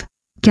wave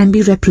can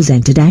be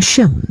represented as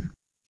shown.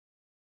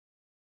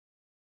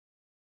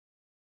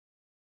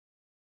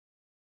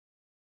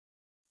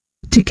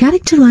 To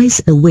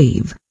characterize a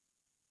wave,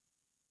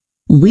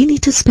 we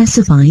need to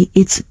specify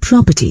its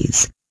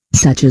properties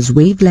such as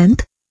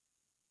wavelength,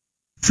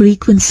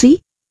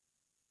 frequency,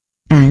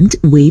 and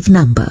wave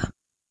number.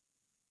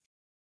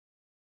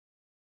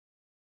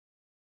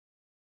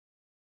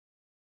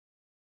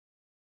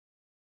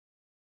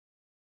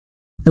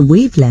 A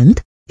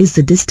wavelength is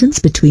the distance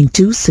between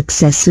two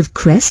successive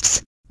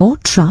crests or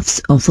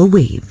troughs of a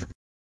wave.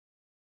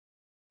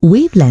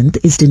 Wavelength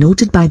is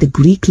denoted by the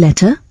Greek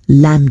letter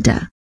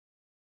lambda.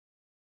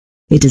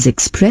 It is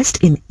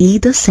expressed in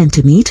either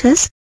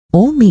centimeters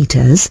or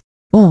meters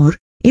or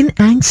in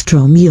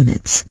angstrom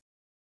units.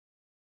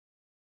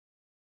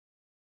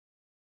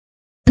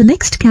 The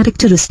next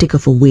characteristic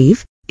of a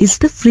wave is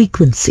the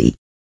frequency.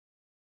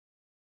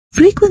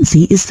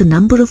 Frequency is the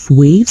number of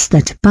waves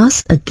that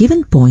pass a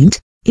given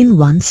point in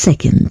 1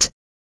 second.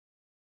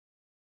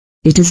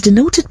 It is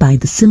denoted by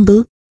the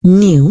symbol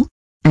nu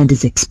and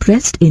is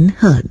expressed in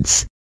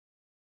hertz.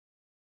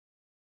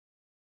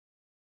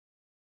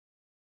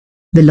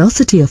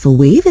 Velocity of a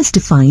wave is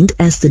defined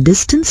as the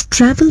distance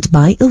traveled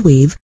by a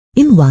wave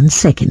in 1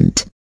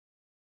 second.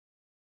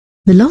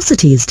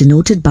 Velocity is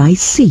denoted by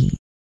c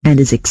and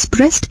is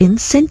expressed in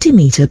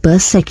centimeter per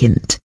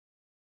second.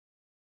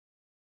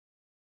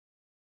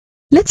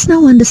 Let's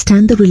now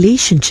understand the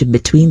relationship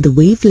between the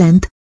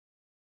wavelength,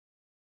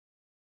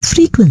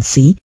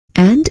 frequency,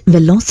 and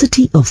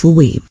velocity of a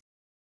wave.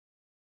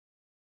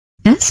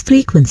 As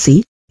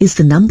frequency is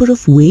the number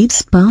of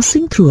waves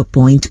passing through a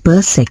point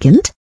per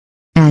second,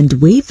 and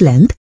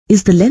wavelength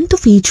is the length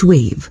of each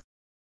wave,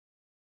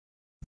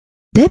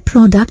 their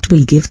product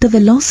will give the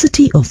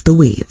velocity of the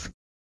wave.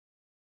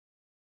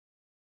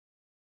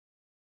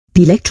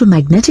 The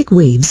electromagnetic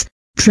waves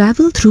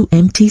travel through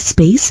empty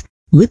space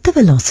with the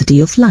velocity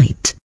of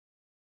light.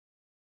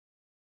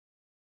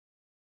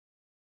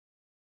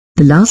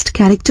 The last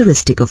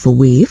characteristic of a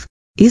wave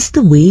is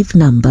the wave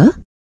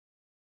number,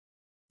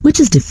 which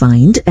is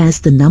defined as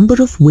the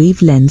number of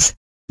wavelengths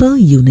per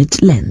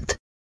unit length.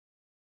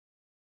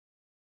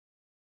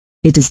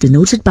 It is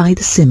denoted by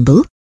the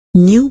symbol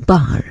nu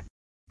bar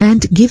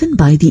and given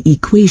by the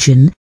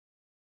equation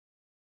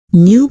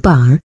nu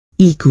bar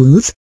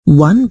equals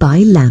 1 by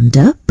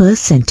lambda per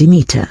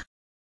centimeter.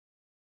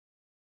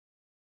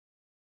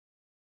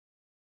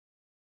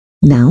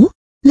 Now,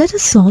 let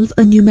us solve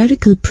a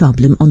numerical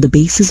problem on the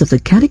basis of the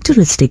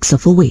characteristics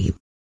of a wave.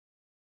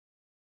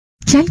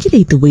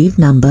 Calculate the wave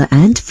number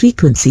and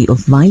frequency of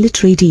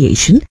violet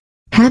radiation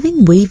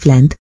having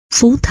wavelength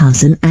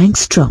 4000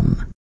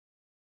 angstrom.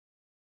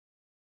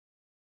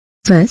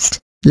 First,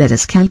 let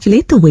us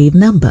calculate the wave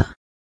number.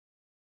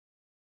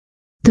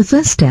 The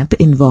first step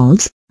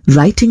involves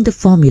writing the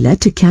formula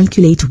to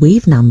calculate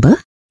wave number,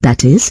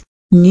 that is,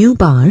 nu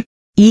bar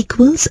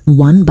equals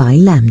 1 by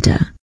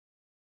lambda.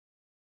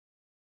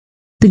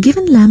 The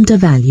given lambda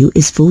value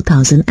is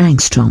 4000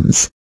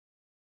 angstroms,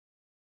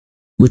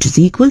 which is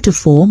equal to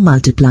 4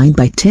 multiplied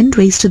by 10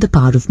 raised to the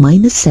power of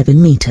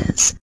 -7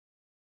 meters.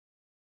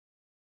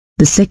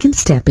 The second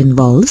step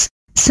involves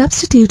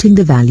substituting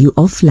the value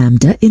of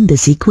lambda in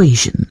this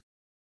equation.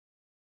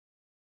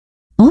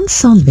 On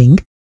solving,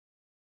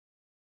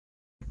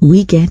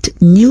 we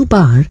get nu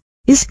bar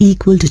is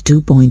equal to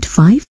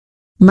 2.5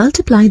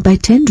 multiplied by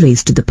 10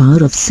 raised to the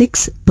power of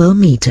 6 per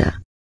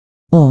meter,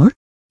 or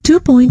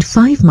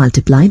 2.5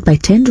 multiplied by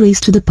 10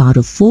 raised to the power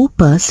of 4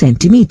 per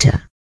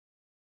centimeter.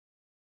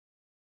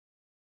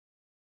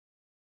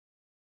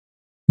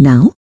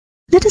 Now,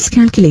 let us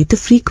calculate the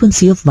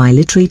frequency of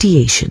violet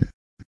radiation.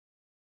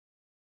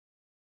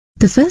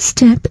 The first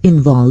step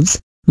involves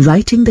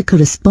writing the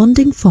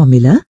corresponding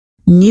formula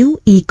nu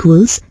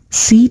equals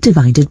C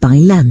divided by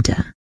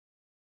lambda.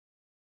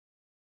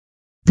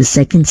 The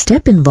second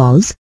step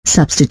involves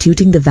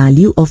substituting the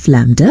value of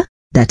lambda,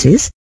 that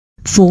is,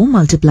 4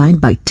 multiplied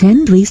by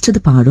 10 raised to the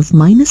power of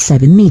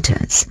 -7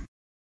 meters,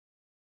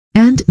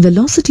 and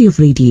velocity of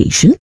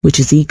radiation, which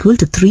is equal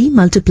to 3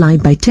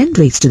 multiplied by 10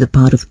 raised to the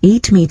power of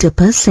 8 meter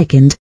per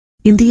second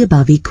in the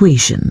above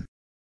equation.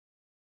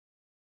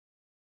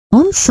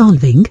 On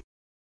solving,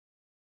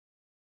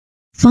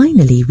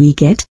 finally we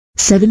get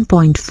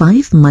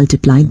 7.5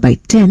 multiplied by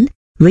 10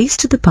 raised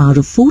to the power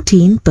of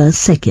 14 per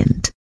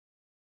second.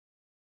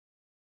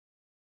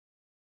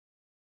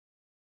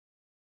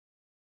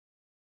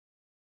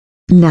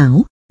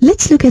 Now,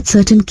 let's look at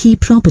certain key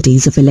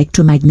properties of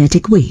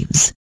electromagnetic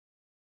waves.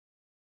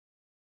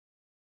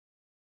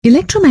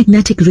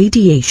 Electromagnetic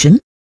radiation,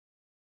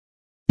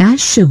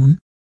 as shown,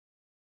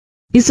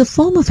 is a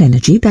form of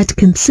energy that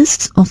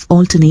consists of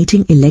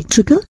alternating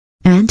electrical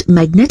and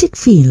magnetic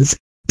fields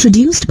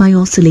produced by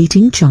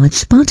oscillating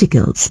charged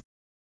particles,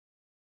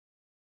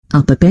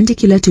 are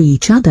perpendicular to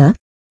each other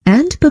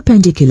and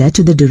perpendicular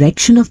to the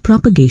direction of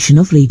propagation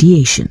of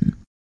radiation.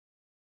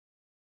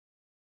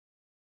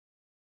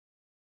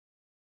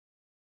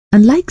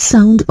 Unlike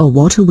sound or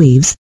water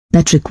waves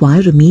that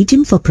require a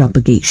medium for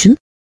propagation,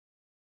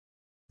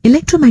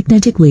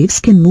 electromagnetic waves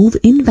can move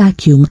in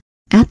vacuum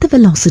at the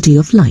velocity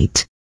of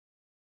light,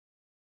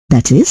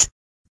 that is,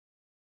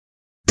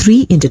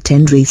 3 into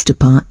 10 raised to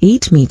power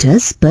 8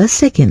 meters per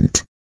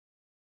second.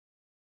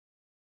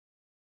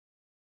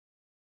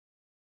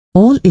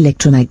 All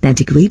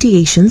electromagnetic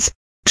radiations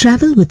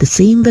travel with the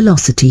same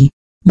velocity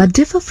but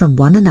differ from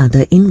one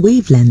another in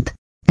wavelength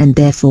and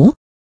therefore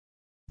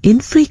in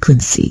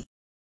frequency.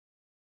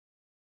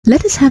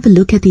 Let us have a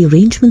look at the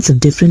arrangements of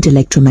different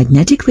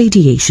electromagnetic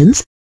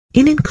radiations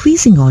in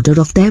increasing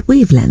order of their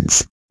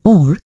wavelengths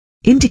or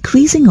in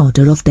decreasing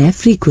order of their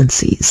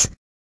frequencies.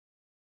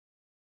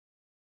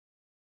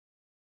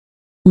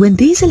 When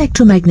these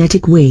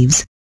electromagnetic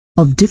waves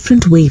of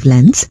different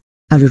wavelengths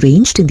are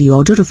arranged in the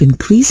order of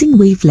increasing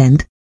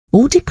wavelength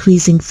or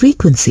decreasing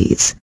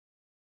frequencies,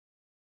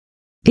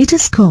 it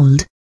is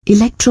called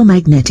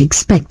electromagnetic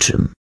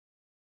spectrum.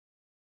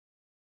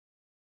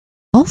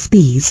 Of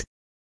these,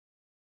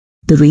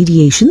 the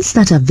radiations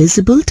that are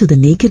visible to the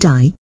naked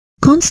eye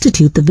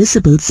constitute the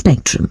visible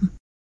spectrum.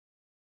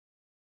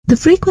 The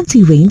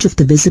frequency range of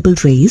the visible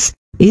rays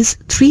is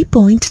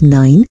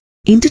 3.9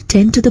 into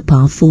 10 to the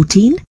power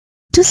 14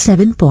 to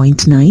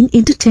 7.9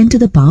 into 10 to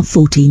the power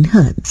 14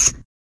 Hz.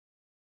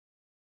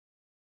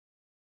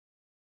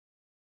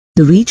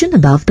 The region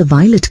above the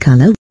violet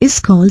color is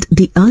called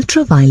the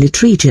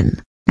ultraviolet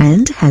region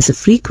and has a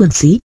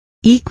frequency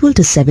equal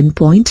to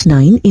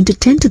 7.9 into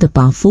 10 to the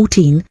power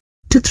 14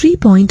 to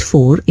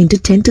 3.4 into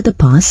 10 to the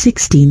power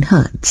 16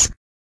 Hz.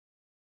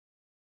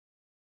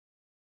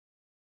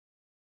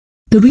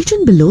 The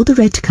region below the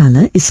red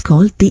color is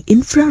called the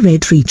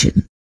infrared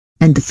region,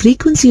 and the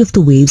frequency of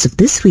the waves of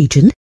this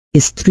region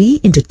is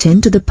 3 into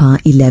 10 to the power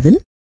 11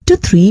 to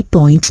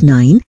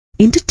 3.9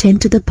 into 10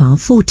 to the power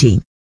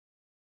 14.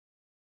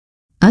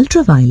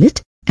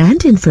 Ultraviolet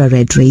and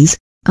infrared rays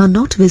are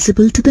not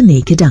visible to the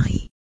naked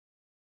eye.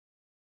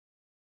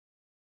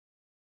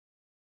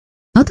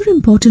 Other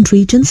important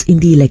regions in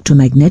the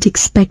electromagnetic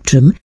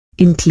spectrum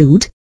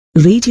include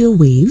radio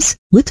waves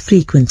with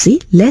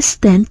frequency less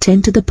than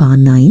 10 to the power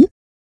 9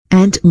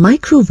 and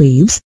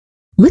microwaves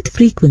with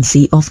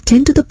frequency of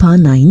 10 to the power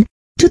 9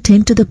 to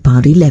 10 to the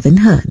power 11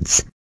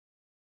 Hz.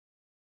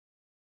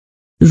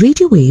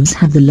 Radio waves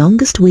have the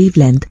longest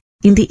wavelength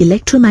in the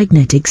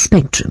electromagnetic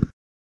spectrum.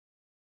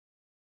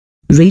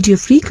 Radio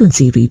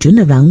frequency region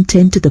around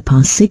 10 to the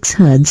power 6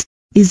 Hz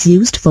is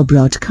used for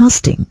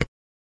broadcasting.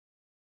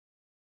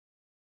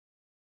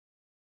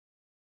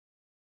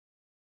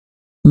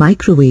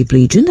 Microwave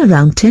region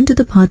around 10 to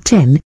the power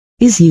 10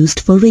 is used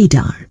for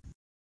radar.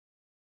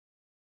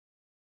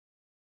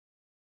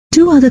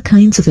 Two other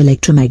kinds of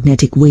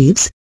electromagnetic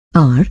waves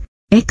are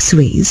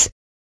X-rays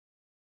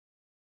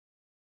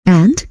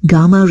and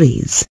gamma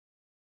rays.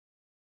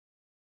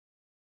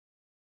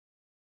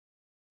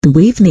 The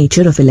wave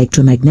nature of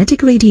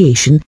electromagnetic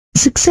radiation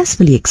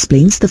successfully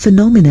explains the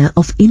phenomena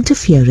of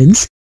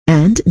interference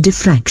and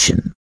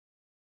diffraction.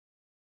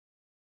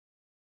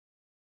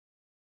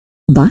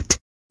 But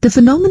the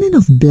phenomenon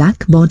of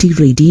black body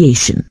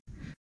radiation,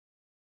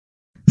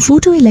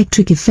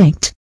 photoelectric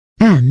effect,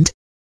 and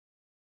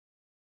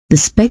the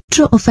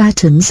spectra of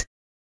atoms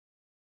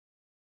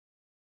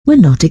were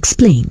not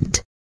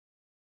explained.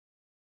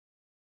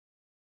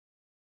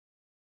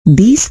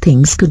 These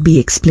things could be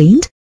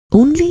explained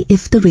only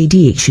if the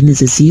radiation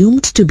is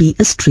assumed to be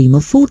a stream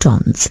of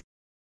photons.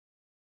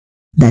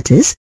 That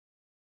is,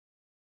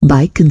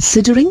 by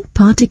considering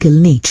particle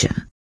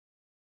nature.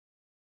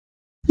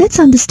 Let's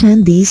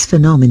understand these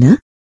phenomena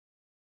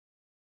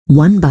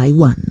one by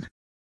one.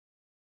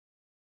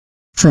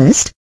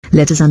 First,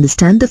 let us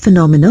understand the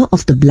phenomena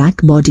of the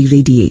black body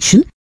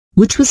radiation,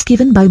 which was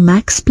given by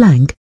Max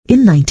Planck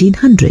in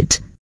 1900.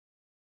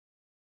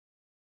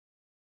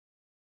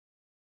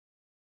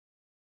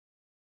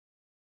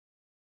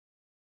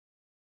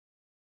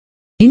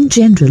 In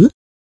general,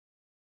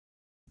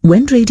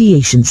 when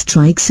radiation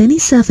strikes any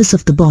surface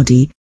of the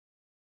body,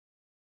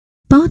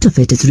 part of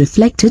it is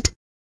reflected,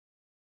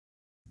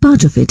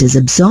 part of it is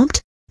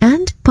absorbed,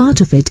 and part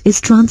of it is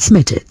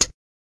transmitted.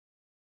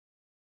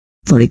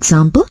 For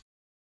example,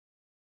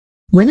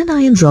 when an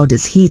iron rod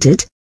is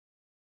heated,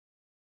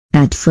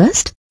 at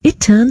first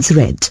it turns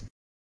red.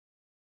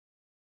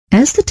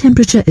 As the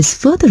temperature is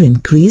further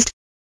increased,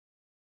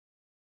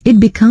 it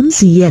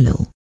becomes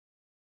yellow,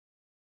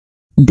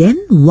 then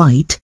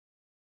white,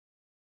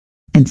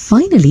 and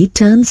finally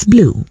turns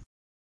blue.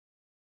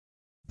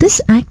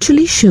 This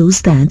actually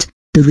shows that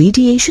the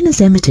radiation is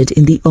emitted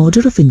in the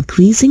order of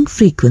increasing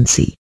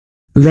frequency,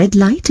 red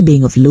light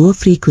being of lower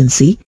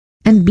frequency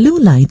and blue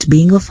light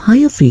being of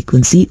higher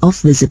frequency of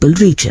visible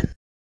region.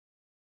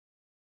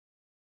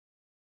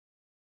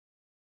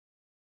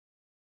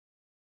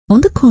 On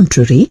the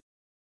contrary,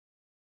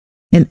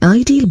 an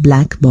ideal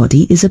black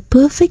body is a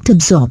perfect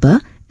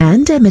absorber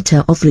and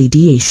emitter of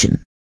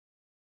radiation.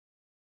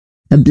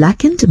 A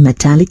blackened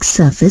metallic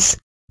surface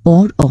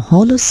or a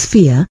hollow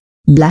sphere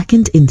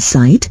blackened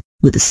inside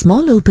with a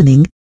small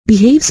opening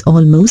behaves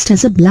almost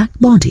as a black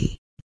body.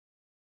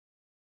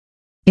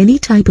 Any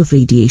type of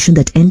radiation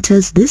that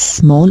enters this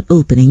small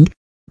opening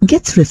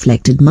gets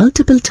reflected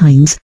multiple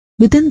times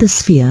within the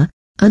sphere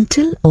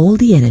until all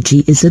the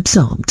energy is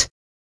absorbed.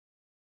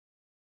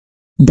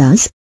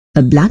 Thus,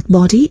 a black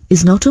body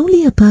is not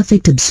only a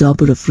perfect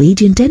absorber of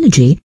radiant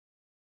energy,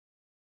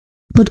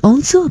 but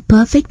also a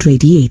perfect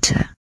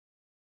radiator.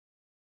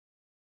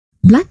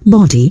 Black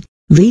body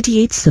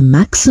radiates the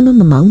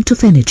maximum amount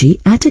of energy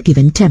at a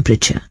given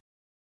temperature.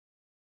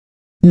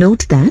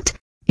 Note that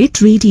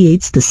it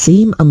radiates the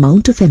same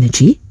amount of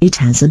energy it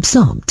has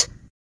absorbed.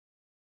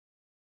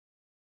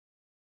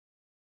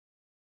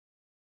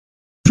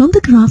 From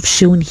the graph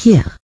shown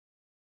here,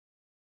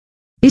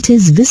 it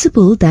is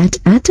visible that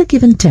at a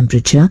given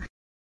temperature,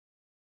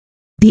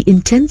 the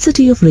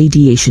intensity of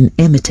radiation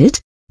emitted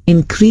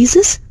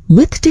increases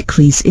with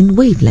decrease in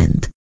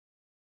wavelength,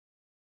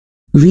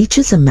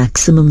 reaches a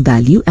maximum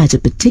value at a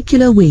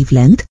particular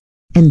wavelength,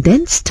 and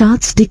then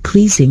starts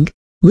decreasing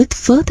with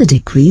further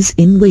decrease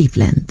in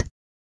wavelength.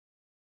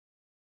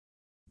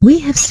 We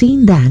have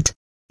seen that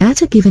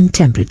at a given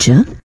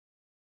temperature,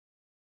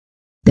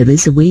 there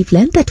is a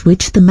wavelength at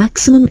which the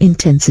maximum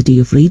intensity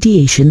of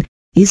radiation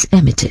is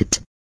emitted.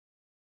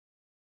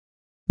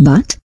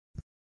 But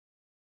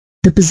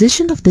the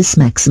position of this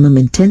maximum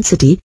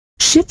intensity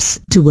shifts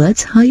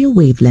towards higher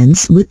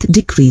wavelengths with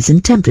decrease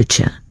in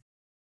temperature.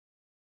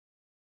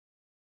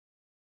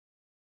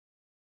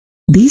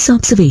 These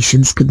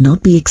observations could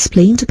not be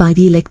explained by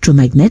the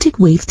electromagnetic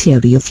wave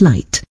theory of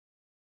light.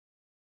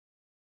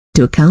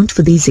 To account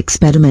for these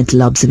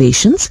experimental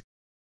observations,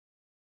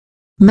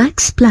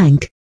 Max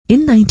Planck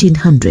in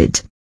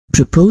 1900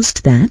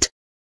 proposed that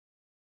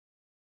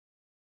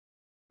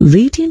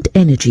radiant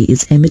energy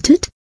is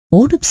emitted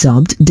or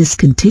absorbed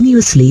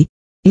discontinuously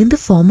in the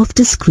form of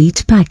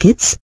discrete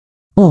packets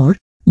or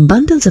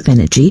bundles of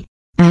energy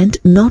and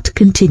not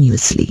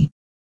continuously.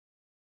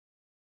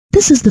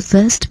 This is the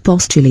first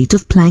postulate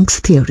of Planck's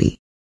theory.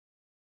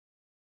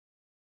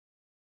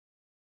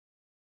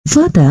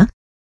 Further,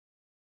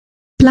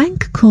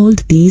 Planck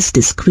called these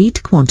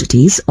discrete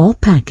quantities or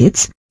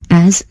packets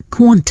as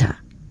quanta.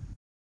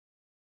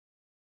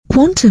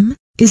 Quantum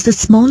is the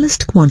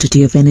smallest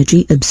quantity of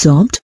energy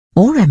absorbed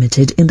or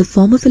emitted in the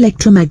form of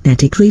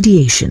electromagnetic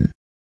radiation.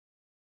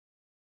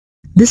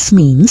 This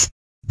means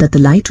that the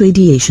light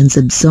radiations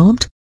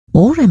absorbed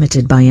or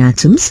emitted by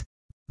atoms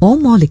or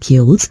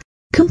molecules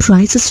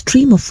comprise a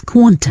stream of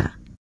quanta,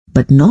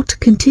 but not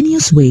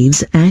continuous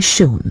waves as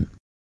shown.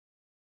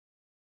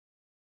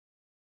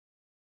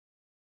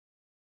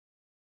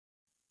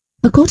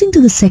 According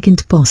to the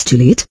second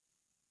postulate,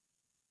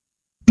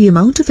 the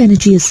amount of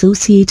energy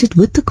associated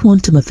with the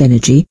quantum of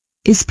energy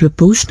is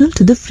proportional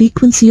to the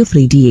frequency of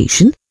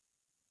radiation.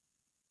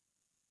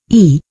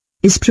 E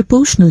is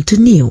proportional to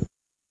nu,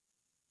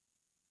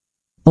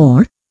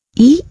 or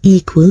E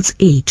equals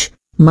H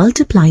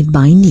multiplied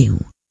by nu,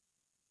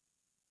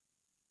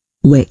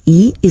 where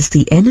E is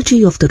the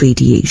energy of the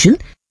radiation,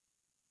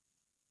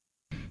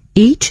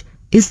 H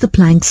is the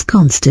Planck's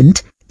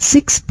constant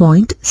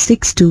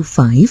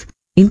 6.625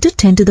 into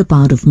 10 to the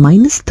power of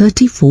minus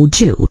 34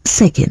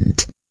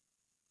 joule/second,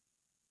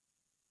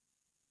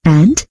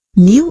 and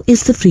nu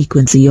is the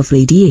frequency of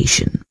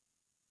radiation.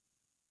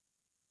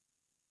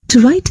 To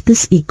write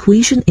this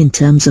equation in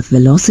terms of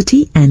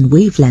velocity and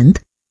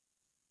wavelength,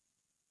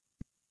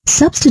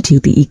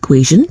 substitute the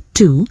equation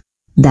 2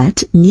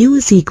 that nu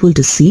is equal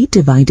to c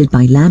divided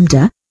by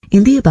lambda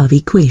in the above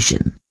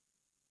equation.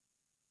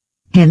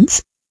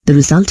 Hence, the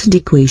resultant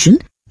equation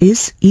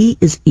is E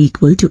is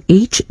equal to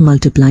H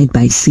multiplied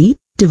by c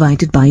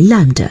divided by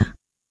lambda.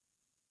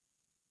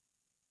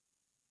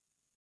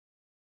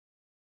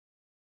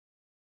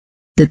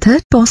 The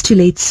third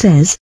postulate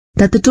says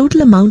that the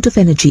total amount of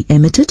energy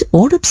emitted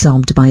or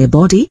absorbed by a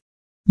body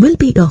will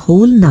be a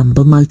whole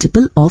number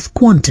multiple of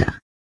quanta.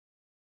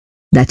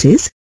 That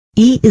is,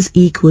 E is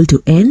equal to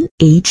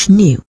NH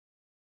nu.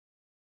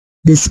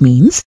 This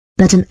means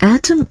that an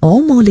atom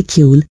or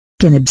molecule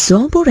can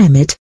absorb or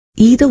emit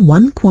either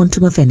one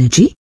quantum of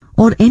energy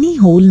or any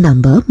whole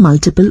number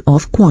multiple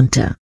of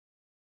quanta.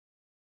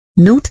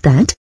 Note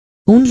that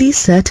only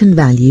certain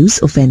values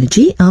of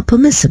energy are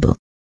permissible.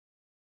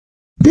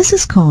 This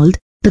is called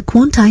the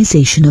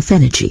quantization of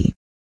energy.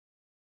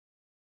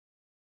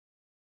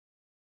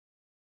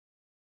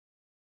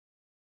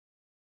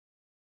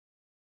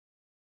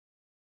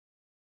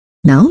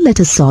 Now let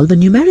us solve a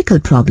numerical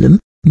problem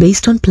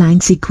based on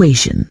Planck's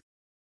equation.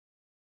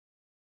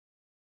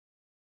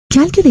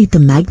 Calculate the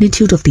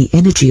magnitude of the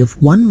energy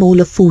of 1 mole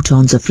of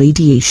photons of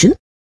radiation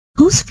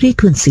whose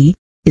frequency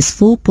is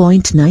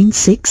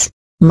 4.96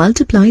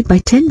 multiplied by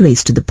 10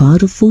 raised to the power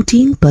of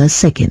 14 per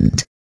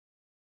second.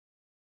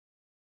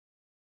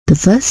 The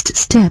first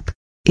step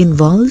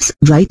involves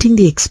writing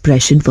the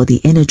expression for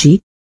the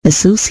energy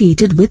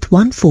associated with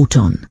one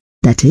photon,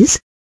 that is,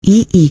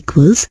 E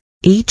equals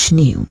H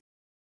nu.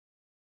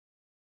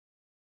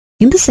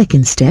 In the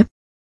second step,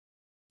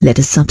 let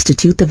us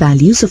substitute the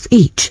values of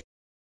H,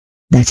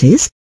 that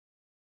is,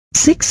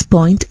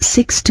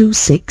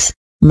 6.626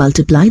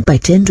 multiplied by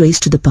 10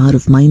 raised to the power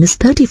of minus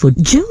 34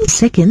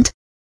 joule/second,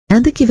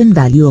 and the given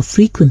value of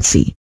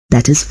frequency,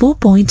 that is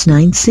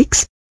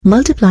 4.96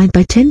 multiplied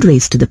by 10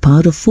 raised to the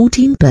power of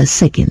 14 per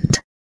second.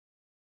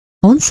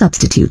 On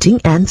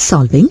substituting and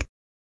solving,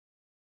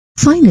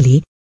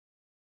 finally,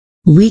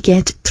 we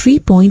get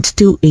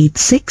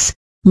 3.286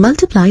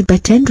 multiplied by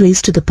 10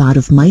 raised to the power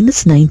of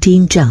minus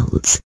 19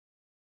 joules.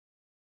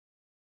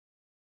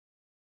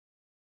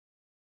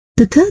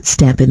 The third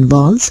step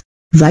involves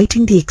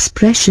writing the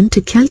expression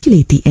to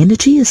calculate the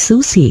energy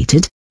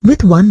associated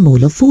with 1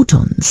 mole of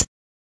photons.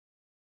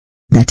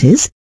 That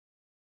is,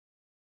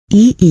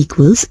 E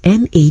equals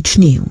NH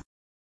nu.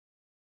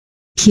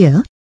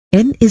 Here,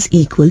 N is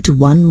equal to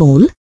 1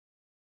 mole,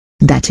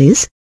 that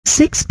is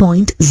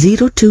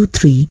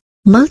 6.023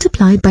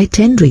 multiplied by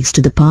 10 raised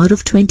to the power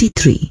of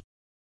 23.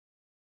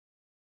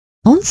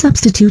 On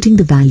substituting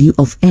the value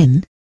of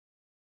N,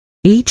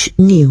 H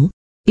nu,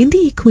 in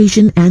the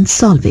equation and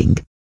solving,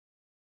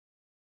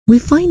 we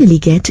finally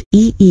get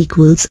E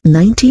equals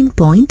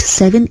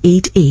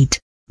 19.788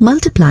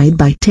 multiplied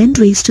by 10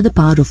 raised to the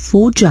power of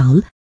 4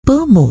 joule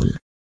per mole,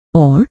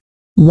 or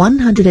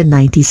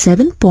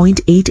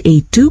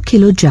 197.882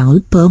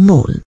 kilojoule per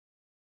mole.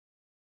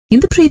 In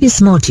the previous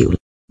module,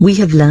 we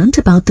have learnt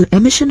about the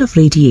emission of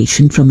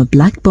radiation from a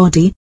black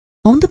body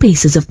on the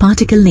basis of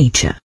particle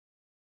nature.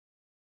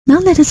 Now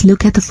let us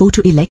look at the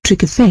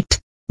photoelectric effect,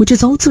 which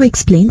is also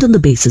explained on the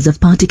basis of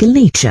particle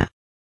nature.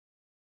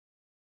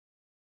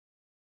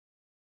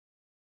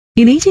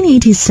 In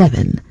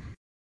 1887,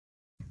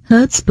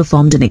 Hertz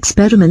performed an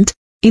experiment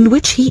in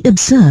which he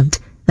observed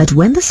that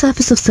when the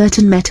surface of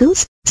certain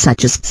metals,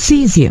 such as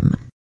cesium,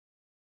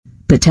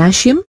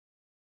 potassium,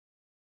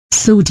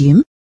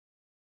 sodium,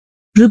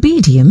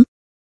 rubidium,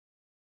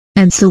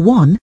 and so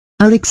on,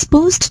 are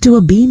exposed to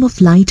a beam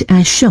of light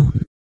as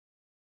shown,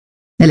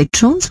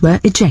 electrons were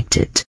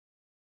ejected.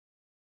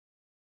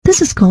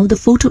 This is called the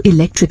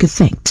photoelectric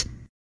effect.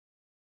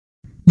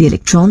 The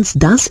electrons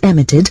thus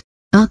emitted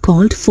are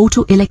called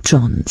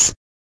photoelectrons.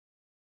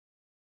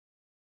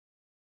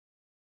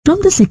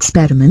 From this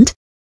experiment,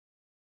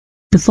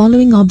 the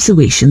following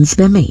observations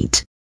were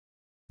made.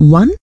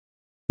 1.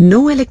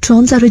 No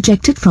electrons are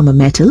ejected from a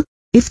metal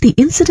if the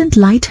incident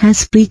light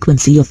has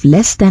frequency of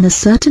less than a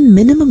certain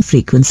minimum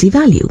frequency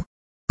value,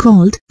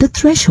 called the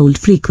threshold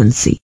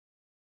frequency.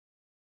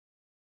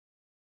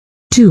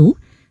 2.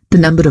 The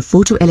number of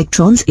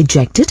photoelectrons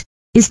ejected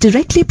is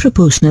directly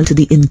proportional to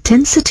the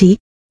intensity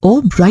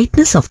or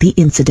brightness of the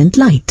incident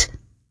light.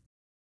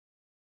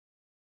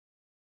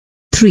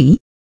 3.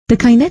 the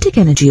kinetic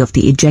energy of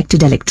the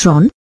ejected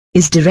electron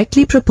is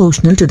directly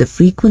proportional to the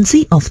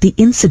frequency of the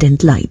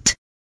incident light.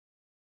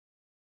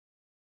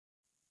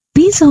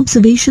 These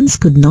observations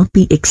could not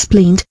be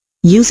explained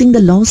using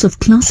the laws of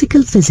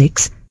classical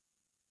physics,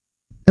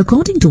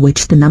 according to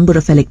which the number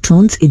of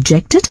electrons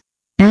ejected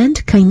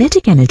and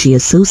kinetic energy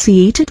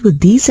associated with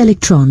these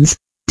electrons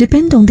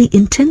depend on the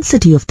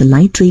intensity of the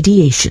light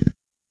radiation.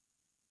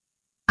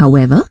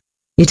 However,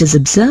 it is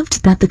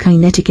observed that the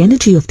kinetic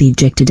energy of the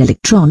ejected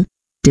electron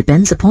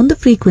depends upon the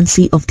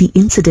frequency of the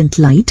incident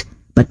light,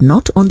 but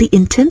not on the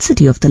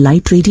intensity of the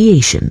light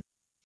radiation.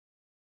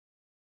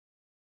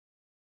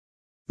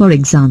 For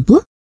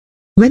example,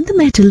 when the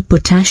metal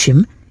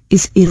potassium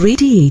is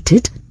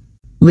irradiated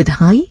with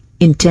high,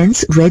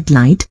 intense red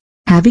light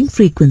having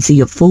frequency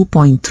of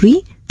 4.3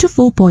 to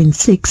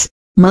 4.6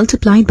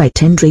 multiplied by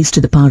 10 raised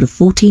to the power of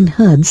 14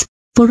 Hz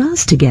for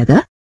hours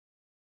together,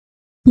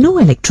 no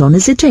electron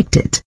is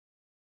ejected.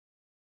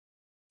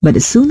 But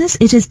as soon as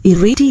it is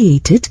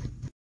irradiated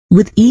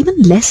with even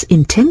less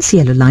intense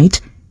yellow light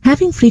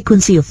having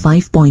frequency of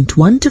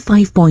 5.1 to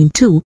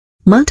 5.2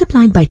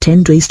 multiplied by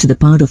 10 raised to the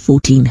power of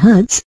 14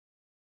 Hz,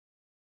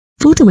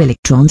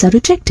 photoelectrons are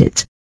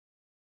ejected.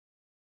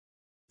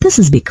 This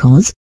is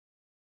because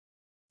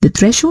the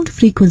threshold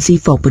frequency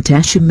for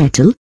potassium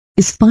metal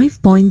is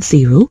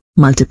 5.0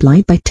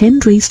 multiplied by 10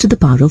 raised to the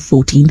power of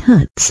 14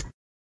 Hz.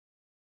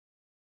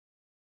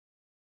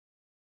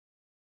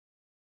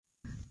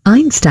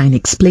 Einstein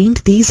explained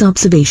these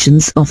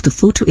observations of the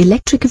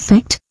photoelectric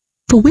effect,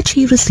 for which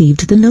he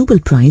received the Nobel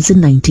Prize in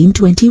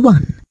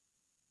 1921.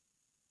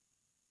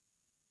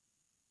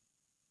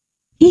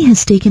 He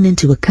has taken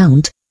into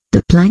account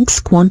the Planck's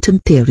quantum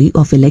theory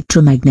of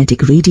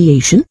electromagnetic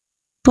radiation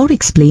for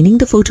explaining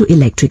the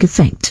photoelectric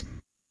effect.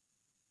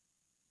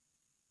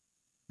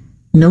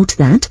 Note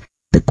that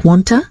the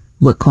quanta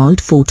were called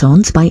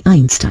photons by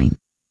Einstein.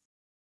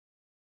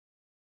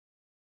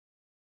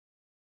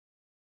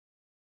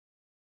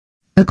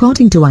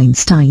 According to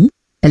Einstein,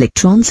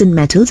 electrons in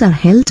metals are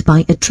held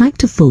by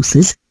attractive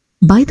forces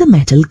by the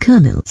metal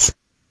kernels,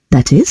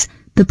 that is,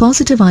 the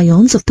positive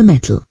ions of the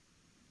metal.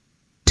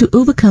 To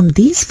overcome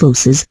these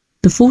forces,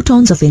 the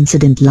photons of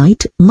incident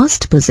light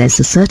must possess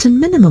a certain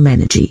minimum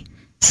energy,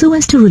 so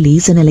as to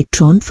release an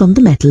electron from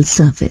the metal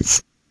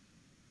surface.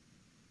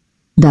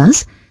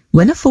 Thus,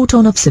 when a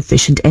photon of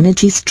sufficient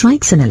energy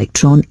strikes an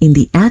electron in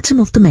the atom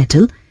of the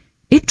metal,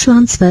 it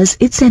transfers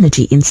its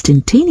energy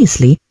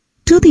instantaneously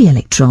to the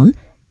electron,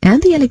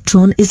 and the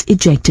electron is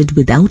ejected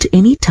without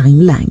any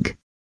time lag.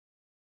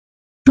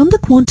 From the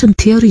quantum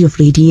theory of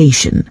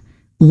radiation,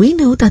 we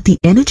know that the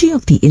energy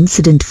of the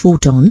incident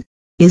photon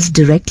is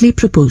directly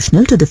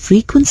proportional to the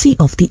frequency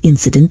of the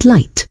incident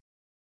light.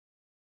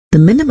 The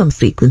minimum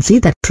frequency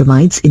that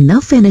provides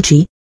enough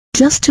energy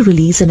just to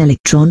release an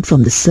electron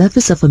from the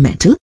surface of a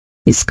metal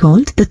is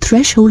called the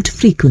threshold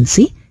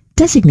frequency,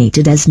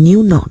 designated as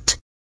𝛎0.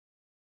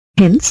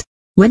 Hence,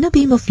 when a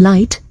beam of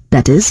light,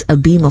 that is, a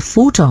beam of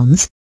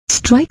photons,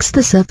 strikes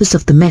the surface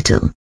of the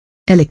metal,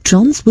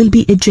 electrons will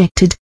be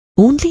ejected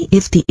only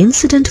if the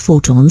incident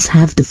photons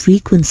have the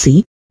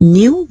frequency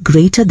𝛎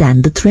greater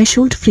than the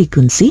threshold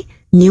frequency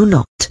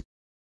𝛎0.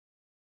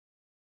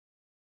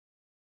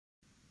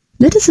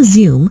 Let us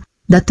assume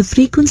that the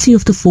frequency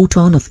of the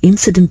photon of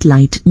incident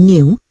light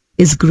𝛎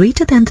is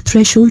greater than the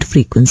threshold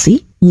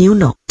frequency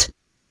𝛎0.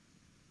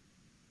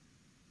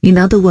 In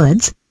other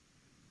words,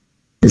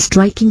 the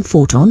striking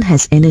photon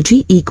has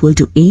energy equal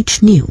to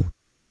h𝛎,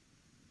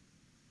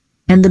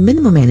 and the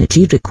minimum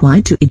energy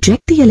required to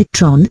eject the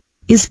electron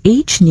is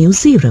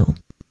h𝛎0.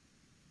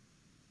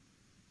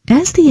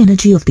 As the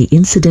energy of the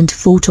incident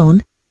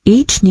photon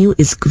h𝛎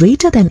is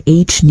greater than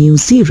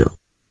h𝛎0,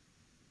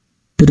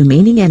 the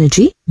remaining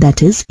energy,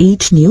 that is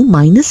h𝛎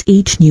minus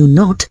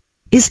h𝛎0,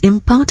 is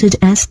imparted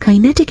as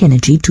kinetic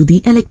energy to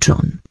the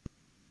electron.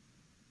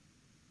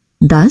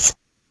 Thus,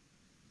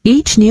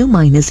 h𝛎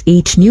minus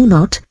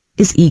h𝛎0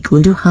 is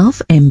equal to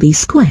half mv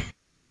square.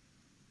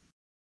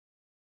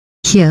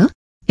 Here,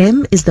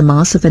 m is the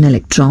mass of an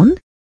electron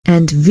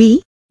and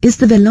v is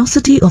the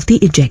velocity of the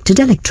ejected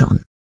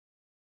electron.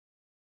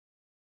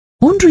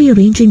 On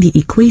rearranging the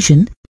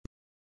equation,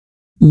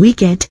 we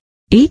get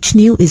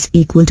h𝛎 is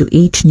equal to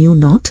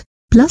h𝛎0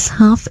 plus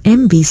half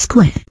mv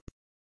square.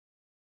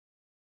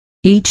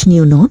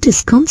 h𝛎0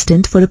 is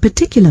constant for a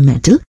particular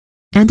metal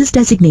and is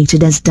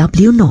designated as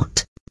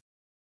W0,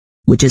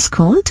 which is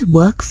called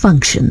work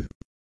function.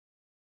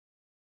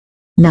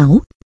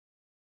 Now,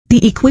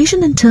 the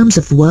equation in terms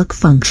of work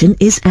function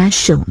is as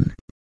shown.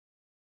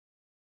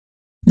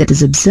 Let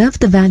us observe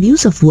the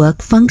values of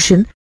work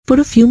function for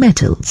a few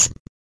metals.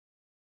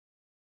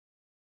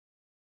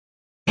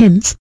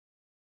 Hence,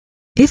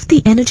 if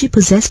the energy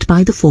possessed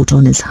by the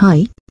photon is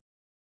high,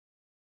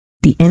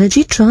 the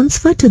energy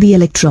transferred to the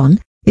electron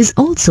is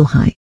also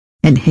high,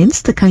 and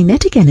hence the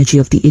kinetic energy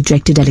of the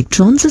ejected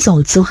electrons is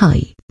also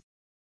high.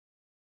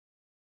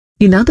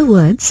 In other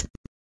words,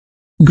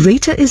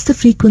 greater is the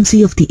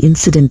frequency of the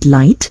incident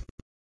light,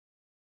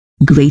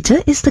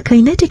 greater is the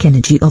kinetic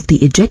energy of the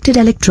ejected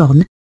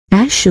electron,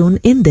 as shown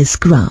in this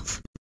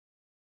graph.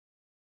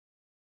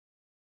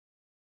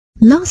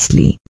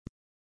 Lastly,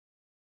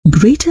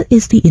 greater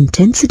is the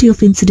intensity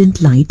of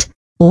incident light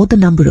or the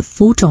number of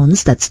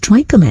photons that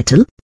strike a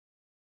metal,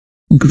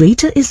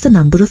 greater is the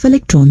number of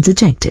electrons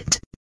ejected.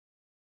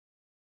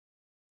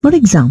 For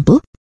example,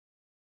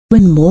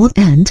 when more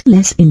and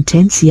less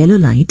intense yellow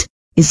light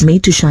is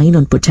made to shine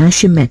on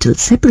potassium metal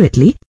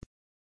separately,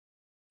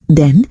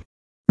 then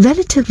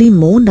relatively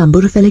more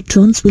number of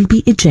electrons will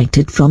be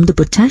ejected from the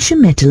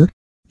potassium metal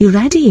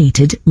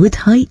irradiated with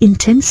high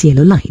intense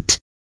yellow light.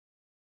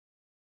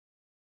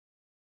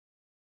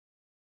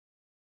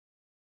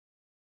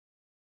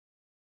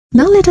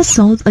 Now let us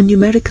solve a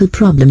numerical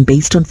problem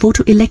based on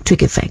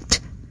photoelectric effect.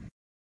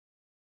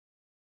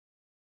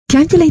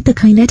 Calculate the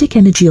kinetic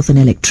energy of an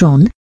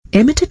electron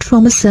emitted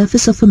from a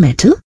surface of a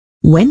metal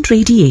when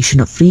radiation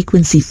of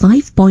frequency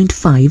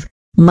 5.5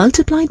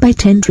 multiplied by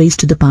 10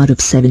 raised to the power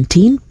of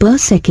 17 per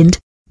second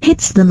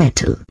hits the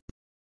metal.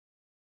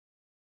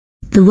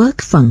 The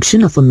work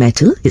function of a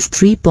metal is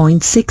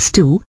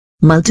 3.62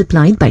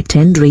 multiplied by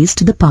 10 raised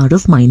to the power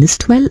of minus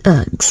 12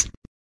 ergs.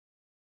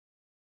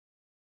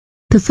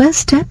 The first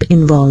step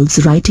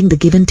involves writing the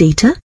given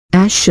data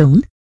as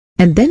shown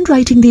and then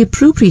writing the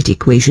appropriate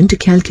equation to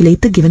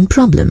calculate the given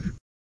problem.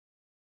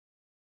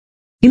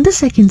 In the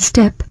second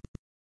step,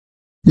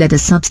 let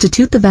us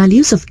substitute the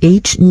values of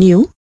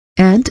h𝛎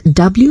and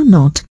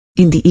W0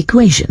 in the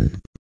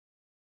equation.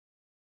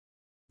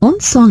 On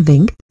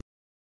solving,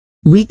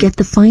 we get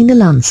the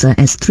final answer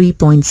as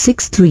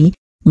 3.63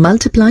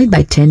 multiplied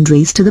by 10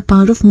 raised to the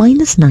power of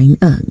minus 9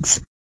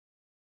 ergs.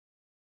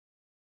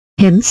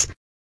 Hence,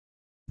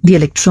 the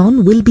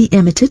electron will be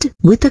emitted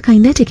with a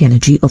kinetic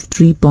energy of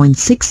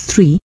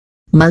 3.63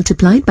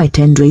 multiplied by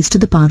 10 raised to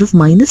the power of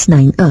minus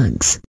 9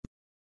 ergs.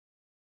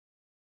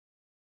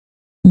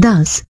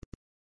 Thus,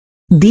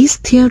 these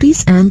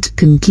theories and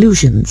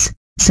conclusions,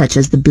 such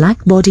as the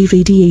black body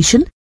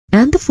radiation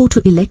and the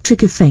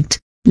photoelectric effect,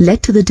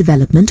 led to the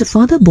development of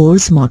further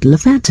Bohr's model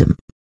of atom.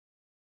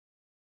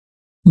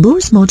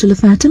 Bohr's model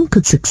of atom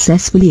could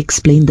successfully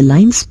explain the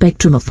line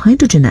spectrum of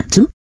hydrogen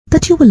atom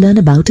that you will learn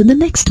about in the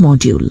next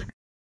module.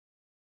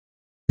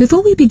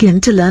 Before we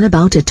begin to learn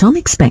about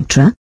atomic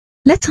spectra,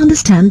 let's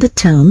understand the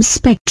term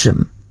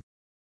spectrum.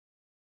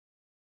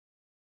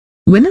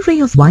 When a ray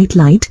of white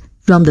light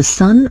from the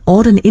sun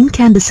or an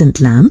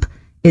incandescent lamp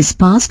is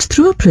passed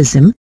through a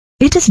prism,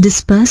 it is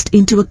dispersed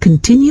into a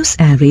continuous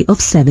array of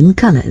 7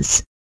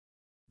 colors,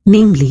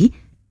 namely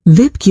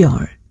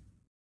VIBGYOR.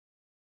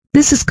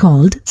 This is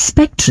called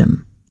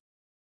spectrum.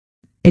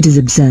 It is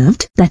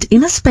observed that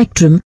in a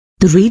spectrum,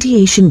 the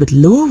radiation with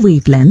lower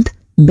wavelength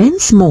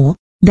bends more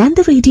than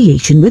the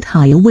radiation with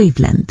higher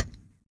wavelength.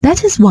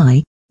 That is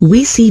why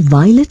we see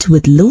violet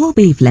with lower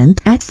wavelength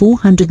at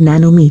 400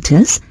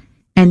 nanometers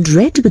and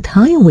red with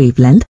higher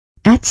wavelength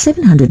at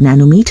 700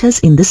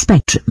 nanometers in the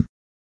spectrum.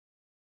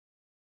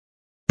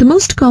 The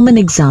most common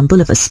example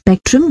of a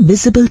spectrum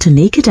visible to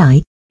naked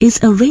eye is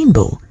a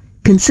rainbow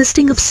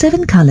consisting of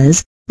 7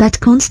 colors that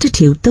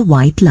constitute the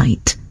white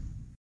light.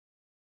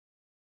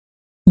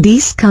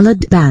 These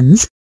colored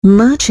bands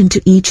merge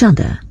into each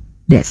other.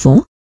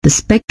 Therefore, the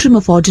spectrum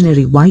of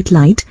ordinary white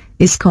light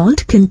is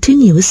called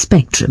continuous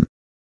spectrum.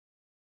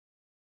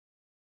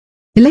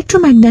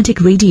 Electromagnetic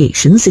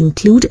radiations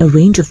include a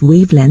range of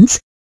wavelengths,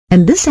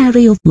 and this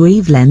array of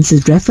wavelengths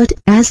is referred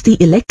as the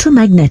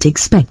electromagnetic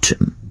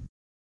spectrum.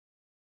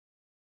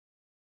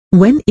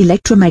 When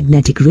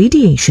electromagnetic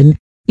radiation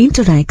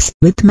interacts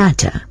with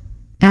matter,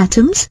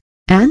 atoms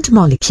and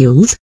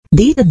molecules,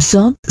 they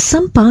absorb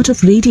some part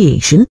of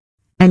radiation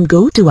and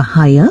go to a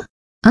higher,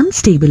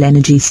 unstable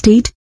energy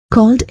state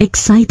called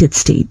excited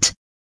state.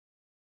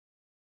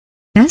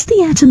 As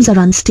the atoms are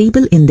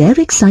unstable in their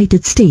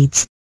excited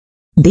states,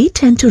 they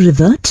tend to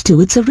revert to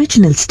its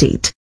original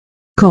state,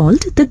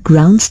 called the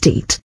ground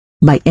state,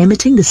 by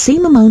emitting the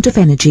same amount of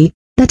energy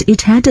that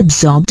it had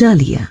absorbed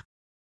earlier.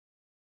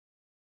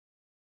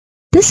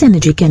 This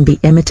energy can be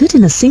emitted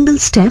in a single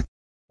step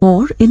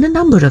or in a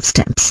number of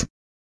steps.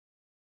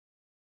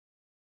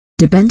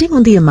 Depending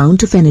on the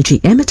amount of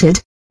energy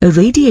emitted, a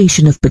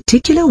radiation of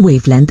particular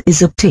wavelength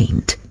is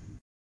obtained.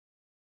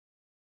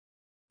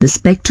 The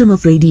spectrum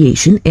of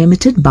radiation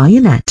emitted by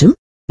an atom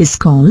is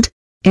called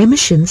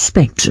emission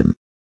spectrum.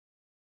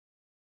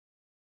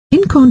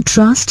 In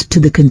contrast to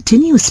the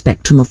continuous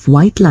spectrum of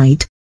white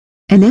light,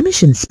 an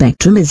emission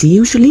spectrum is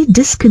usually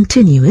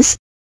discontinuous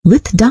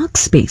with dark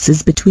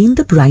spaces between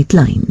the bright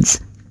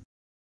lines.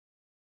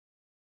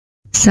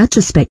 Such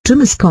a spectrum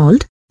is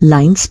called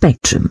line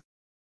spectrum.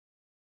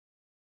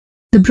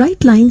 The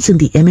bright lines in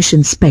the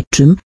emission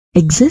spectrum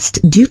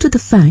exist due to the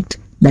fact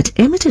that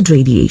emitted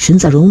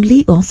radiations are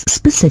only of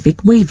specific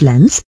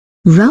wavelengths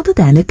rather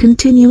than a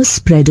continuous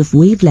spread of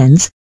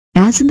wavelengths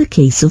as in the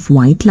case of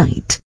white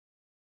light.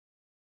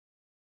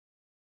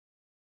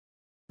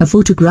 A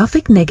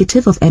photographic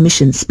negative of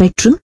emission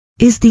spectrum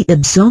is the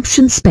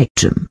absorption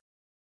spectrum.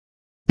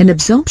 An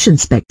absorption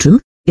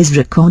spectrum is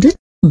recorded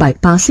by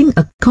passing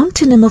a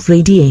continuum of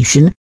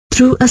radiation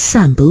through a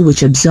sample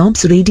which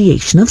absorbs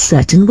radiation of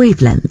certain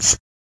wavelengths.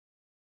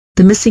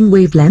 the missing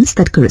wavelengths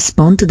that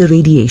correspond to the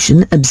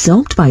radiation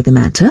absorbed by the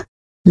matter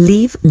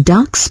leave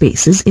dark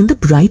spaces in the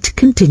bright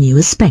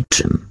continuous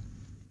spectrum.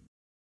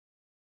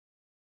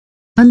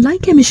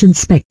 Unlike emission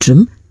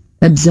spectrum,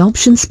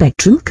 absorption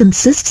spectrum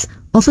consists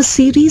of a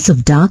series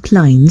of dark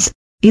lines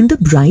in the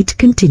bright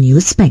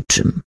continuous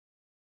spectrum.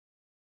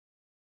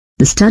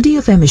 The study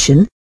of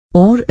emission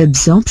or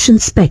absorption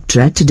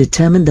spectra to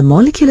determine the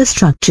molecular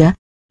structure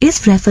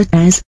is referred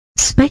as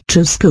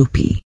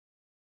spectroscopy.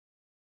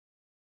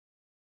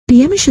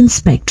 The emission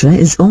spectra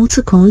is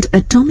also called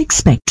atomic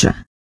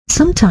spectra,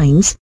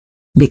 sometimes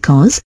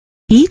because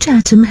each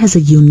atom has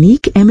a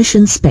unique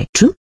emission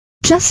spectrum,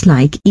 just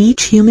like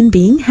each human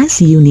being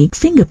has unique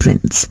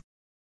fingerprints.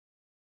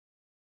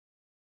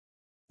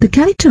 The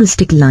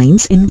characteristic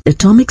lines in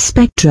atomic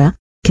spectra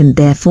can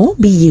therefore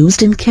be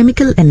used in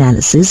chemical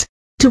analysis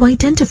to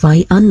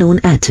identify unknown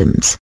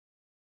atoms.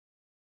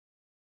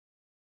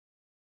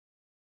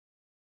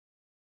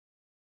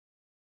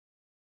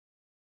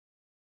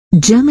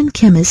 German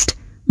chemist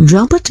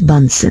Robert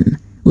Bunsen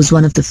was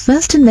one of the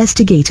first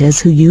investigators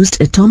who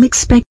used atomic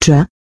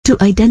spectra to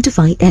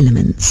identify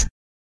elements.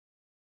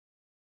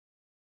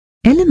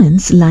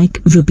 Elements like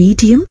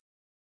rubidium,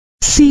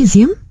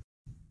 cesium,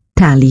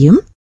 thallium,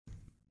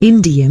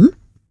 indium,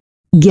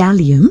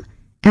 gallium,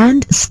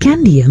 and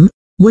scandium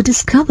were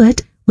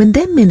discovered when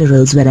their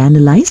minerals were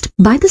analyzed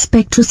by the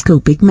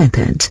spectroscopic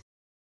method.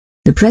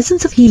 The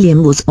presence of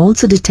helium was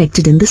also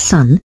detected in the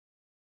Sun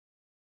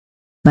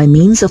by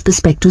means of the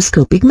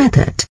spectroscopic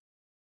method.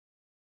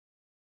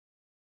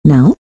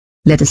 Now,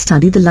 let us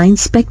study the line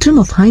spectrum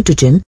of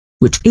hydrogen,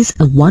 which is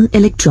a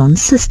one-electron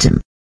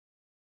system.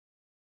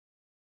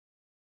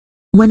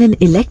 When an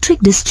electric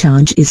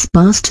discharge is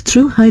passed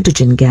through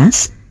hydrogen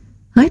gas,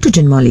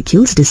 hydrogen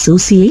molecules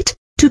dissociate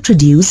to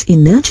produce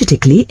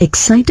energetically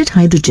excited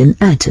hydrogen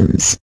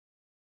atoms.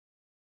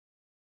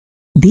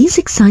 These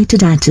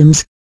excited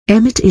atoms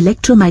emit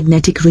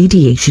electromagnetic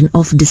radiation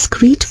of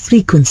discrete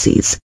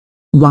frequencies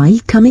while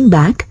coming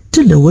back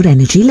to lower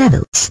energy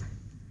levels.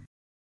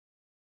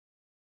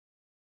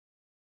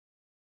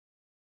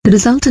 The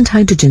resultant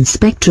hydrogen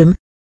spectrum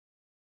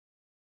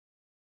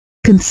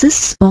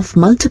consists of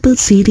multiple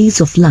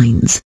series of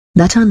lines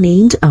that are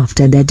named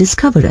after their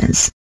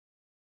discoverers.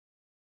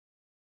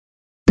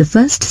 The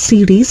first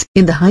series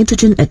in the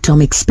hydrogen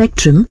atomic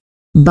spectrum,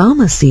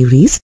 Balmer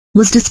series,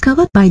 was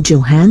discovered by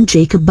Johann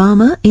Jacob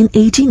Balmer in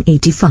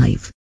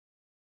 1885.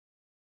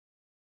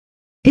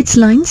 Its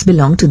lines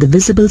belong to the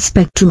visible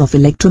spectrum of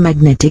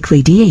electromagnetic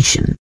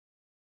radiation.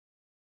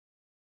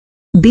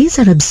 These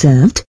are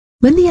observed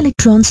when the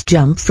electrons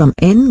jump from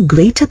n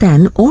greater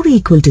than or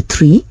equal to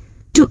 3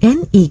 to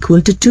n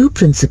equal to 2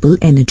 principal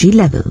energy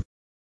level.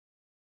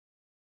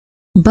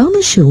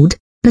 Balmer showed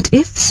that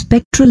if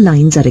spectral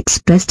lines are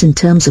expressed in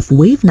terms of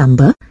wave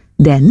number,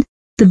 then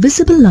the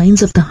visible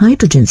lines of the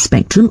hydrogen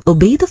spectrum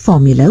obey the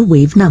formula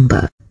wave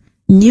number,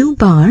 nu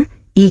bar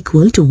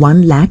equal to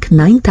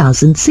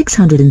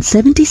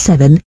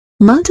 1,09,677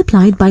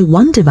 multiplied by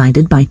 1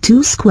 divided by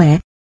 2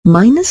 square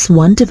minus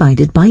 1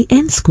 divided by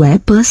n square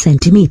per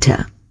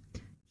centimeter.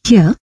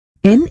 Here,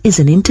 n is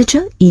an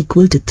integer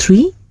equal to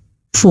 3,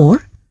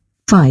 4,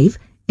 5,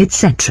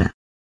 etc.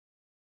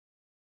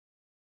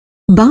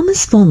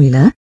 Balmer's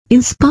formula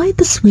inspired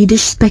the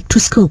Swedish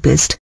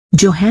spectroscopist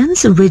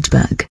Johannes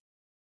Rydberg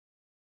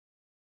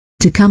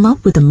to come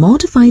up with a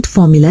modified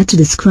formula to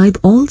describe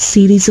all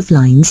series of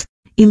lines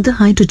in the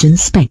hydrogen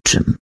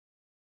spectrum.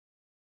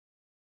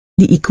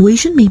 The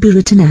equation may be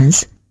written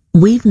as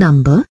wave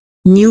number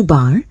nu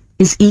bar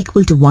is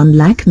equal to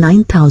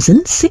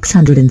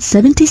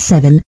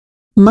 1,09,677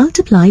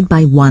 multiplied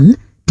by 1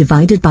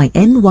 divided by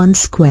n1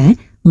 square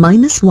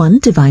minus 1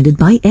 divided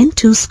by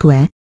n2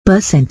 square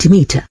per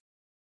centimeter.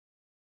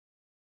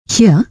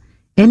 Here,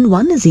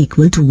 n1 is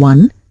equal to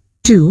 1,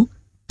 2,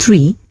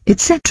 3,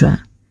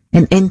 etc.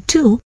 and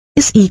n2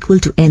 is equal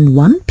to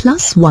n1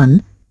 plus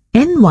 1,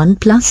 n1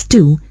 plus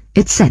 2,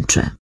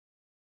 etc.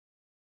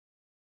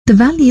 The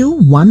value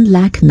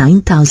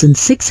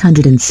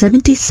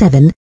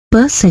 1,09,677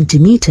 per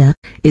centimeter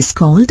is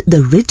called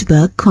the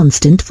Rydberg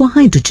constant for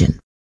hydrogen.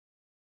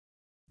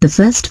 The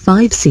first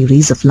 5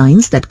 series of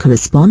lines that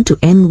correspond to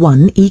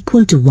n1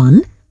 equal to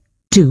 1,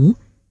 2,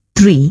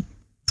 3,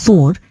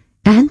 4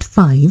 and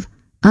 5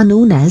 are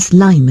known as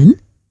Lyman,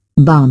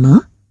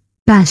 Balmer,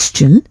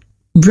 Bastian,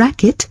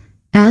 Brackett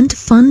and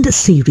Fund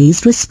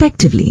series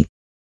respectively.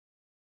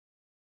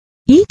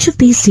 Each of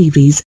these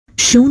series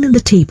shown in the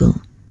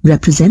table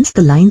represents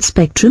the line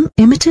spectrum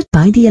emitted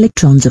by the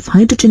electrons of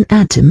hydrogen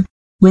atom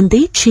when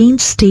they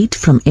change state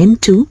from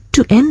N2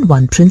 to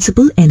N1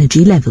 principal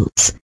energy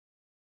levels.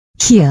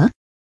 Here,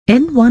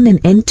 N1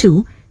 and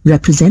N2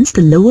 represents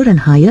the lower and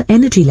higher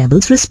energy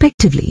levels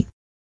respectively.